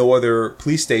because no other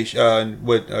police station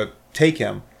would take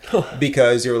him.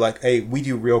 Because they were like, hey, we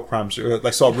do real crimes,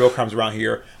 solve real crimes around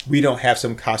here. We don't have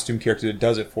some costume character that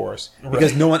does it for us.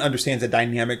 Because no one understands the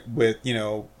dynamic with,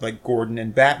 like Gordon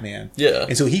and Batman. Yeah.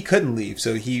 And so he couldn't leave.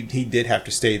 So he did have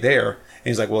to stay there. And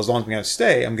he's like, well, as long as we have to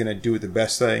stay, I'm going to do the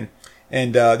best thing.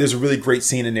 And there's a really great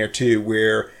scene in there, too,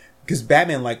 where, because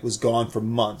Batman, was gone for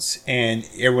months, and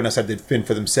everyone else had to fend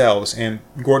for themselves. And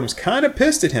Gordon was kind of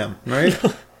pissed at him, right?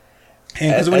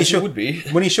 And because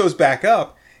when he shows back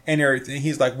up, and everything,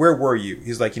 he's like, where were you?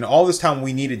 He's like, all this time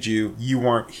we needed you, you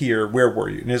weren't here. Where were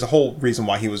you? And there's a whole reason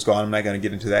why he was gone. I'm not going to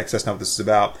get into that because that's not what this is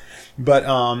about. But,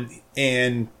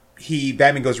 and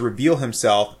Batman goes to reveal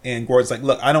himself, and Gordon's like,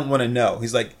 look, I don't want to know.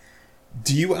 He's like,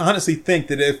 do you honestly think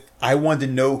that if I wanted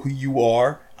to know who you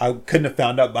are, I couldn't have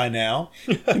found out by now?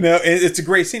 It's a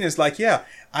great scene. It's like, yeah,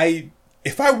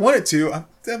 if I wanted to,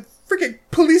 I'm freaking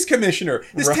police commissioner.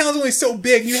 This Right. town's only so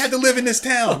big. You had to live in this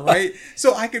town, right?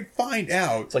 So I could find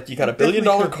out. It's like you got $1 billion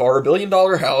car, $1 billion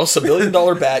house, $1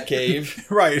 billion bat cave.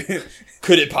 Right.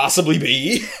 Could it possibly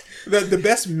be? The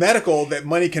best medical that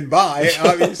money can buy.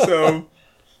 I mean, so...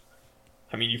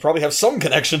 I mean, you probably have some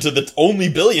connection to the only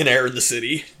billionaire in the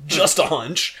city. Just a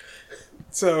hunch.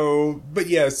 So, but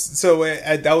yes, so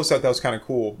I always thought that was kind of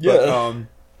cool. Yeah.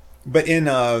 But in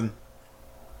the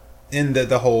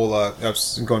whole, I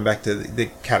was going back to the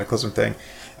Cataclysm thing.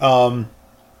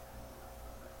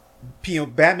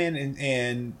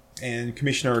 Batman and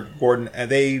Commissioner Gordon,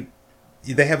 they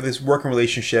have this working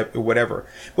relationship or whatever.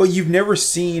 Well, you've never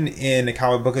seen in a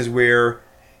comic book is where,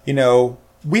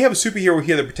 we have a superhero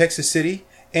here that protects the city,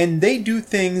 and they do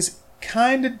things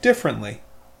kind of differently.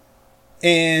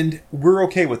 And we're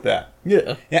okay with that.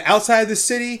 Yeah. Now, outside of the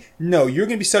city, no, you're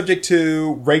going to be subject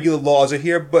to regular laws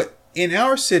here. But in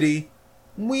our city,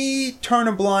 we turn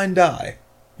a blind eye,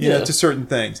 to certain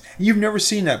things. You've never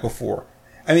seen that before.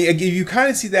 I mean, you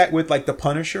kind of see that with like the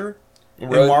Punisher in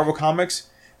Marvel Comics,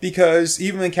 because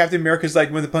even when Captain America's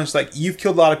like, when the Punisher's like, you've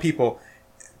killed a lot of people,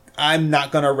 I'm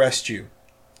not going to arrest you.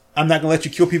 I'm not going to let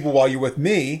you kill people while you're with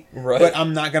me, but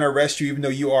I'm not going to arrest you even though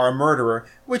you are a murderer,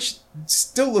 which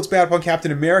still looks bad upon Captain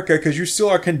America because you still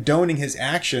are condoning his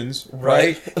actions,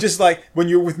 right? Just like when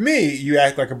you're with me, you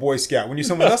act like a Boy Scout. When you're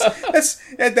someone else,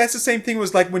 that's the same thing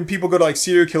was like when people go to like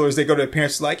serial killers, they go to their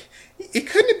parents like, it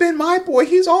couldn't have been my boy.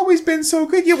 He's always been so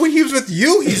good. Yeah, when he was with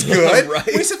you, he's good. When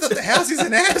he sits at the house, he's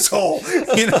an asshole.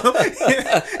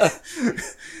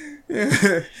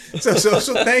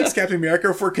 So thanks, Captain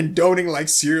America, for condoning like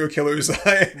serial killers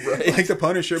like the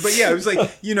Punisher. But yeah, it was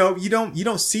like, you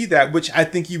don't see that, which I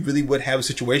think you really would have a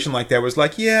situation like that where it's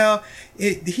like,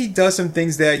 he does some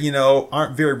things that,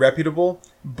 aren't very reputable,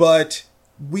 but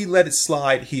we let it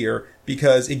slide here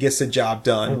because it gets the job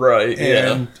done. Right.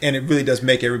 And it really does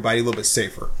make everybody a little bit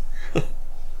safer.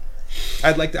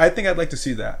 I think I'd like to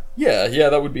see that. Yeah,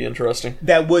 that would be interesting.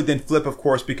 That would then flip, of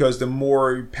course, because the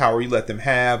more power you let them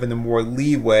have and the more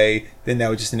leeway, then that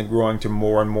would just end up growing to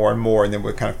more and more and more, and then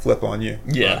would kind of flip on you.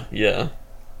 Yeah.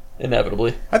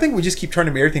 Inevitably. I think we just keep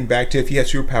turning everything back to if you had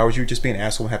superpowers, you would just be an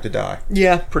asshole and have to die.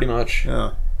 Yeah, pretty much.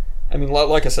 Yeah. I mean,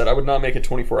 like I said, I would not make it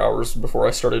 24 hours before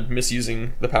I started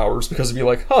misusing the powers, because it'd be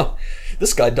like,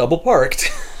 this guy double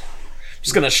parked.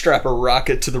 Just gonna strap a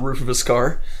rocket to the roof of his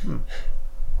car.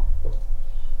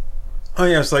 Oh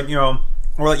yeah, it's like, or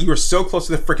like you were so close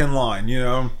to the freaking line,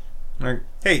 like,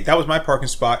 hey, that was my parking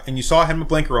spot, and you saw I had my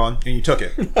blinker on, and you took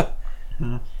it.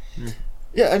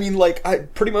 Yeah, I mean, like,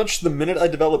 pretty much the minute I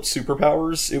developed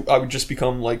superpowers, I would just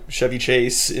become like Chevy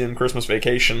Chase in Christmas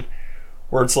Vacation,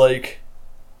 where it's like,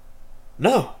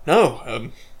 no,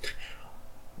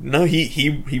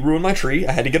 he ruined my tree.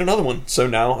 I had to get another one, so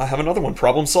now I have another one.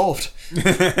 Problem solved.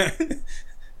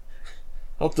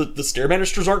 Oh, the stair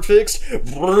banisters aren't fixed?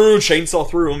 Chainsaw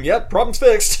through them. Yep, problem's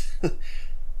fixed.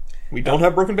 We don't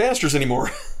have broken banisters anymore.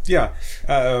 Yeah.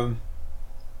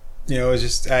 It's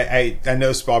just, I know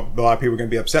a lot of people are going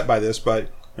to be upset by this, but,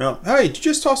 hey, did you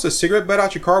just toss a cigarette butt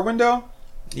out your car window?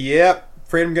 Yep.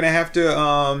 Afraid I'm going to have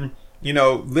to,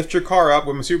 lift your car up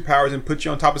with my superpowers and put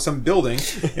you on top of some building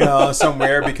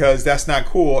somewhere because that's not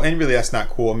cool. And really, that's not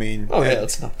cool. I mean... Oh, yeah,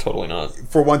 it's not totally not.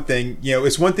 For one thing,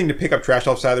 it's one thing to pick up trash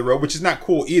off the side of the road, which is not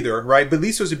cool either, right? But at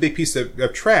least there's a big piece of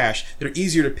trash that are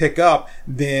easier to pick up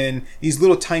than these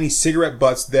little tiny cigarette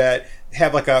butts that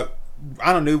have like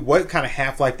I don't know what kind of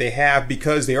half-life they have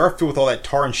because they are filled with all that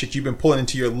tar and shit you've been pulling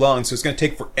into your lungs. So it's going to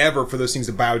take forever for those things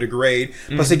to biodegrade.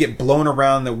 Plus they get blown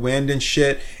around in the wind and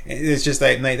shit. It's just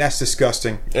like, that's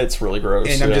disgusting. It's really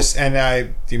gross. And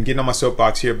I'm getting on my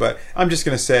soapbox here, but I'm just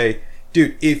going to say,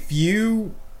 dude, if you're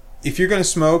going to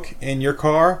smoke in your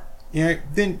car,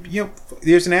 then,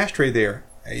 there's an ashtray there.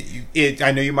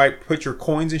 I know you might put your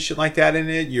coins and shit like that in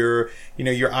it, your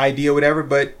ID or whatever,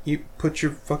 but you put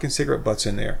your fucking cigarette butts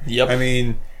in there. Yep. I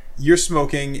mean, you're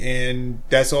smoking and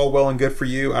that's all well and good for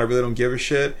you. I really don't give a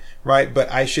shit, right?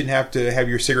 But I shouldn't have to have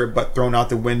your cigarette butt thrown out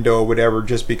the window or whatever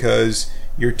just because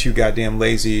you're too goddamn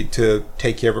lazy to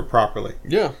take care of it properly.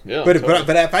 Yeah. But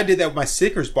if I did that with my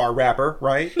Snickers bar wrapper,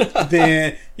 right,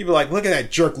 then you'd be like, look at that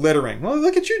jerk littering. Well,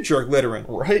 look at you jerk littering.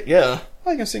 Right, yeah.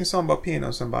 I can sing a song about peeing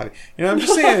on somebody. I'm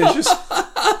just saying, it's just...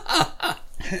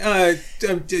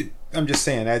 I'm just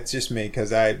saying, that's just me,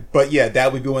 but yeah,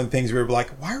 that would be one of the things where we're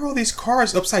like, why are all these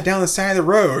cars upside down the side of the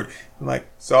road? I'm like,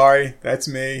 sorry, that's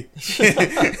me.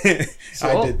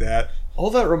 I did that. All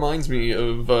that reminds me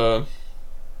of,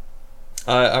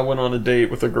 I went on a date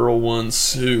with a girl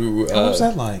once who... what was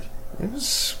that like? It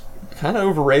was kind of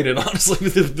overrated, honestly,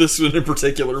 with this one in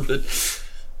particular, but...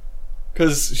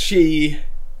 Because she...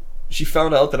 she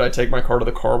found out that I take my car to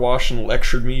the car wash and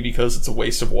lectured me because it's a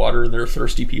waste of water and there are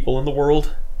thirsty people in the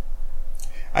world.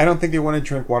 I don't think they want to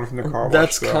drink water from the car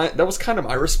wash. That was kind of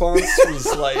my response.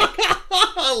 Was like,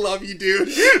 I love you, dude.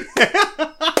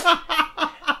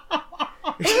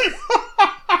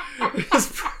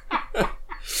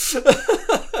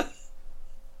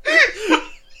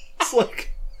 It's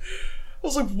like, I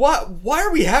was like, why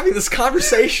are we having this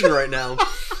conversation right now?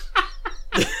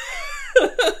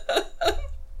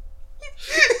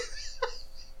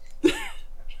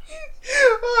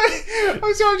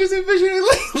 I'm sorry, I'm just envisioning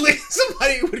like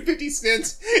somebody with 50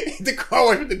 cents in the car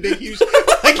wash with the big huge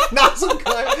like nozzle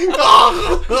gun.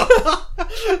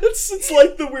 It's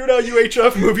like the Weird Al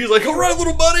UHF movie. He's like, all right,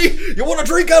 little buddy, you want to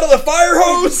drink out of the fire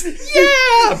hose?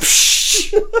 Yeah.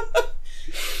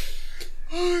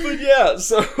 But yeah,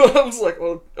 so I was like,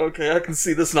 well, okay, I can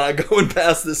see this not going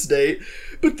past this date.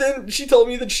 But then she told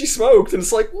me that she smoked, and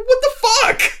it's like, well, what the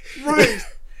fuck? Right.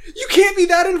 You can't be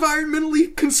that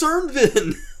environmentally concerned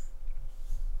then.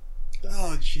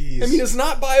 Oh, jeez. I mean, it's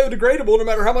not biodegradable no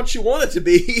matter how much you want it to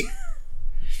be.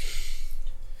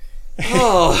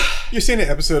 Oh. You've seen an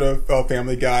episode of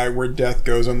Family Guy where Death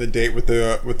goes on the date with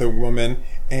a woman,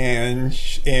 and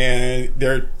she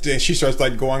starts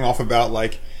like going off about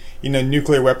like, you know,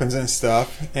 nuclear weapons and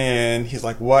stuff, and he's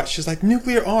like, what? She's like,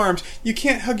 nuclear arms. You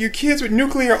can't hug your kids with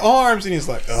nuclear arms. And he's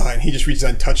like, ugh, and he just reaches out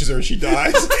and touches her and she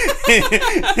dies.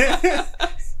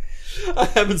 I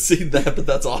haven't seen that, but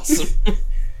that's awesome.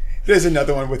 There's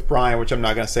another one with Brian, which I'm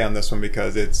not going to say on this one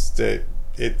because it's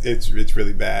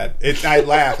really bad. I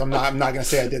laughed. I'm not going to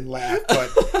say I didn't laugh,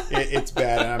 but it's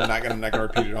bad, and I'm not going to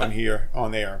repeat it on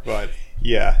air. But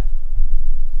yeah.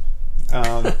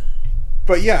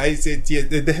 But yeah, it's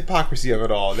the hypocrisy of it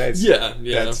all. That's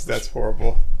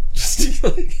horrible.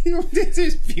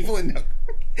 There's people in the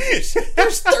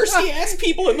there's thirsty ass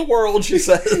people in the world, she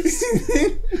says.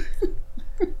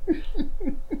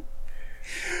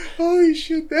 Holy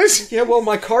shit, that's... Yeah, well,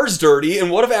 my car's dirty, and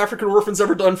what have African orphans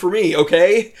ever done for me,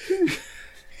 okay?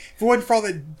 If it wasn't for all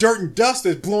the dirt and dust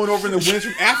that's blowing over in the winds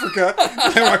from Africa,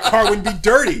 then my car wouldn't be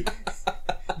dirty.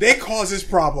 They cause this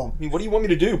problem. I mean, what do you want me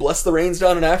to do? Bless the rains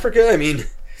down in Africa? I mean...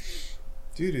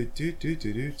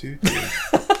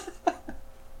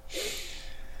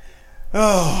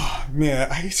 Oh,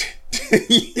 man.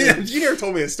 You never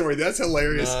told me a story. That's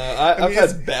hilarious. I've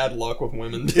had bad luck with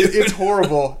women, dude. It's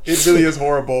horrible. It really is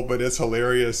horrible, but it's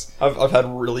hilarious. I've had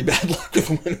really bad luck with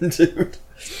women, dude.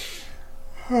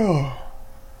 Oh,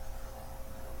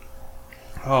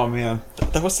 man.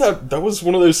 That was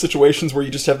one of those situations where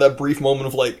you just have that brief moment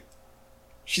of like,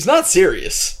 she's not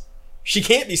serious. She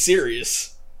can't be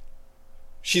serious.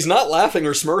 She's not laughing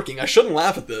or smirking. I shouldn't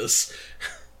laugh at this.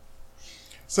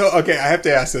 So, okay, I have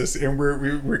to ask this, and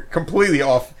we're completely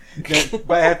off.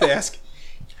 But I have to ask,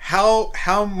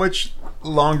 how much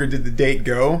longer did the date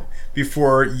go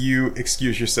before you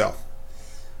excuse yourself?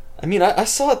 I mean, I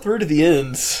saw it through to the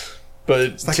end, but...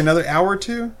 It's like another hour or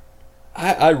two?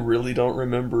 I really don't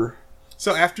remember.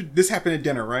 So after this happened at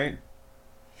dinner, right?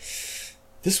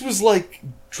 This was like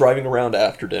driving around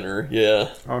after dinner,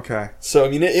 yeah. Okay. So, I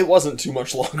mean, it wasn't too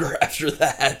much longer after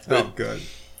that. But... Oh, good.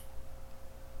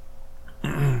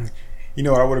 You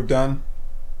know what I would have done?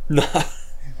 Nah.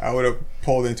 I would have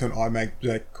pulled into an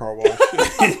automatic car wash.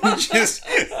 Just...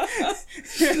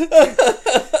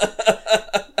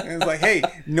 And it's like, hey,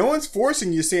 no one's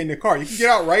forcing you to stay in the car. You can get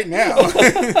out right now.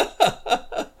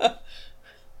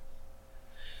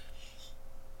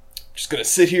 Just gonna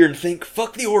sit here and think,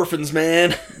 fuck the orphans,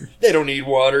 man. They don't need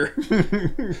water.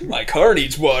 My car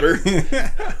needs water.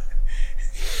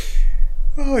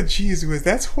 Oh, jeez,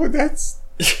 that's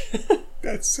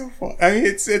so fun. I mean,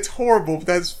 it's horrible, but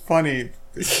that's funny.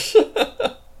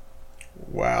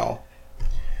 Wow.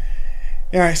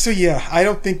 All right, so yeah, I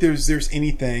don't think there's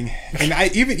anything, and I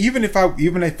even if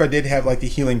I did have like the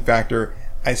healing factor,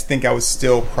 I think I would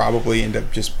still probably end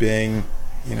up just being,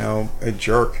 you know, a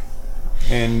jerk,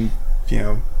 and you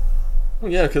know. Well,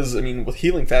 yeah, because I mean, with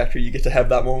healing factor, you get to have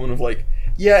that moment of like,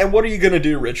 yeah, and what are you gonna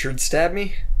do, Richard? Stab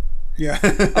me? Yeah.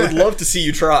 I would love to see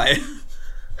you try.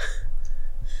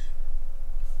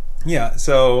 Yeah.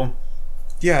 So,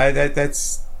 yeah,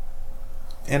 that's,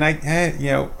 and I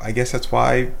guess that's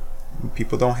why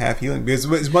people don't have healing, because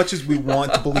as much as we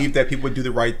want to believe that people would do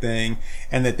the right thing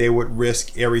and that they would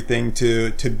risk everything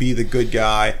to be the good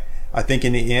guy, I think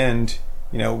in the end,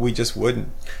 you know, we just wouldn't.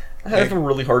 I have a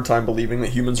really hard time believing that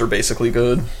humans are basically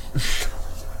good.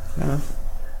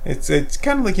 It's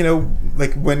kind of like, you know,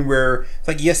 like when we're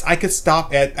like, yes, I could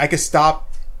stop at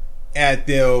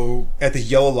the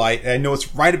yellow light, and I know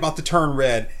it's right about to turn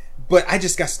red, but I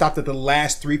just got stopped at the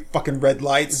last 3 fucking red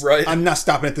lights. Right. I'm not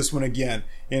stopping at this one again,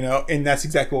 and that's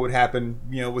exactly what would happen,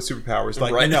 with superpowers.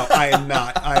 Like, Right. no, I am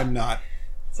not.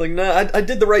 It's like, nah, I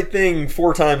did the right thing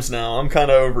 4 times now. I'm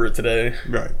kind of over it today.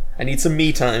 Right. I need some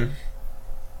me time.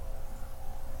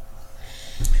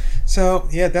 So,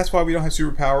 yeah, that's why we don't have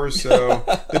superpowers. So,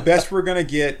 the best we're going to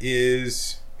get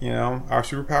is, our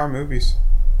superpower movies.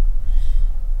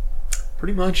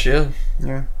 Pretty much, yeah.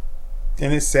 Yeah.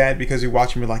 And it's sad because you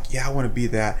watch them, you're like, yeah, I want to be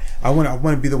that. I want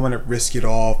to be the one that risk it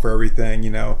all for everything,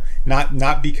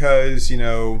 Not because,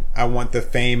 I want the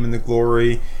fame and the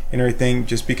glory and everything,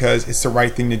 just because it's the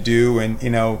right thing to do and,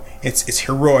 it's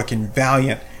heroic and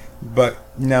valiant. But,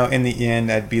 no, in the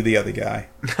end, I'd be the other guy.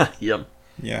 Yep.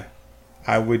 Yeah.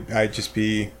 I'd just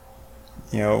be,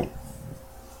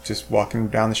 just walking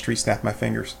down the street, snap my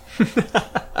fingers.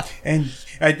 And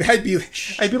I'd be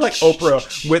like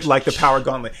Oprah with like the power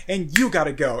gauntlet. And you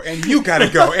gotta go, and you gotta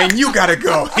go, and you gotta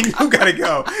go, and you gotta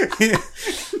go.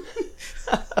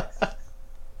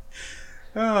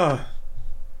 Oh.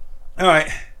 All right.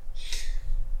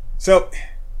 So,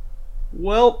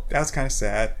 well, that's kind of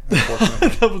sad,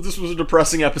 unfortunately. this was a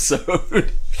depressing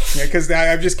episode. Yeah, because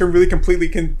I've just really completely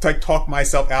talk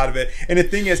myself out of it. And the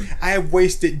thing is, I have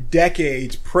wasted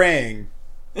decades praying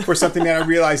for something that I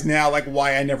realize now, like,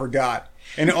 why I never got.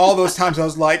 And all those times I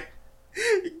was like,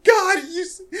 God, one thing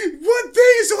is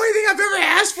the only thing I've ever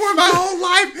asked for in my whole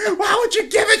life. Why would you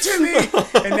give it to me?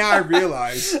 And now I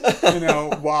realize,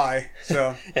 why.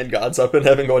 So, and God's up in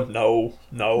heaven going, no.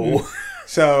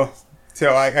 So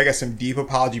I got some deep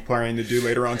apology planning to do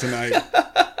later on tonight.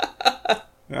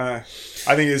 I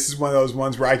think this is one of those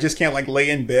ones where I just can't like lay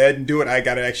in bed and do it. I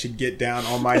got to actually get down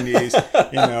on my knees,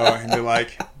 and be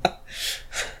like,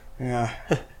 yeah.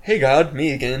 Hey God,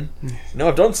 me again.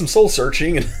 I've done some soul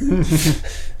searching and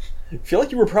I feel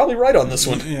like you were probably right on this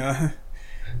one. Yeah.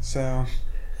 So.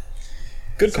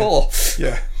 Good call.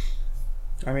 Yeah.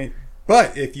 I mean,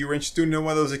 but if you were interested in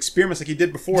one of those experiments like you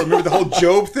did before, remember the whole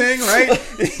Job thing, right?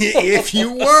 If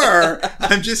you were,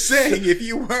 I'm just saying, if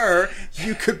you were,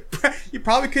 you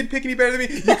probably couldn't pick any better than me.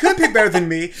 You could pick better than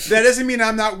me. That doesn't mean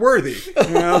I'm not worthy.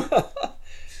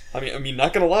 I mean,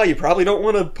 not gonna lie, you probably don't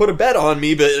want to put a bet on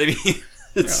me, but I mean,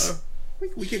 it's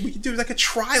we could do like a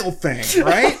trial thing,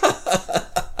 right?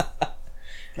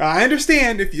 I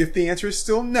understand if the answer is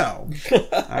still no.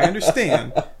 I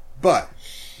understand, but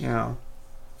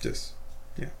just.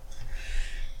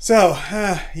 So,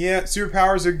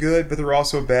 superpowers are good, but they're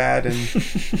also bad, and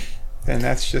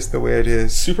that's just the way it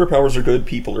is. Superpowers are good,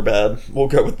 people are bad. We'll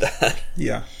go with that.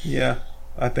 Yeah.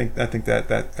 I think that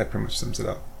pretty much sums it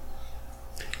up.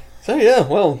 So yeah,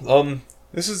 well,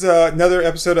 this is another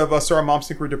episode of So Our Moms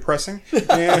Think We're Depressing.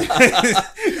 And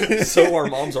so our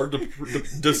moms are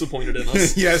disappointed in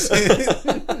us. Yes.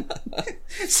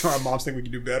 So our moms think we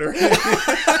can do better.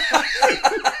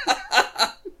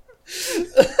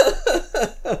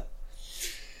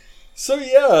 So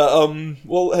yeah,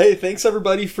 well, hey, thanks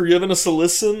everybody for giving us a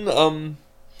listen. Go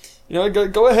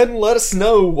ahead and let us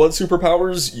know what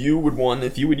superpowers you would want,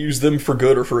 if you would use them for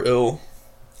good or for ill.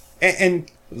 And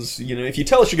if you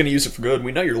tell us you're going to use it for good,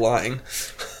 we know you're lying.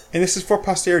 And this is for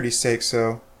posterity's sake,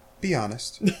 so be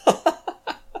honest. All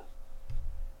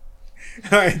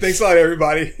right, thanks a lot,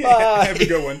 everybody. Bye. Have a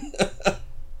good one.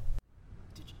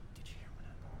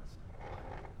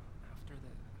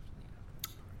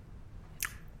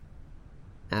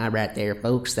 All right there,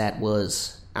 folks. That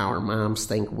was Our Moms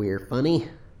Think We're Funny.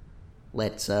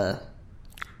 Let's give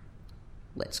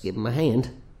them a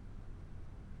hand.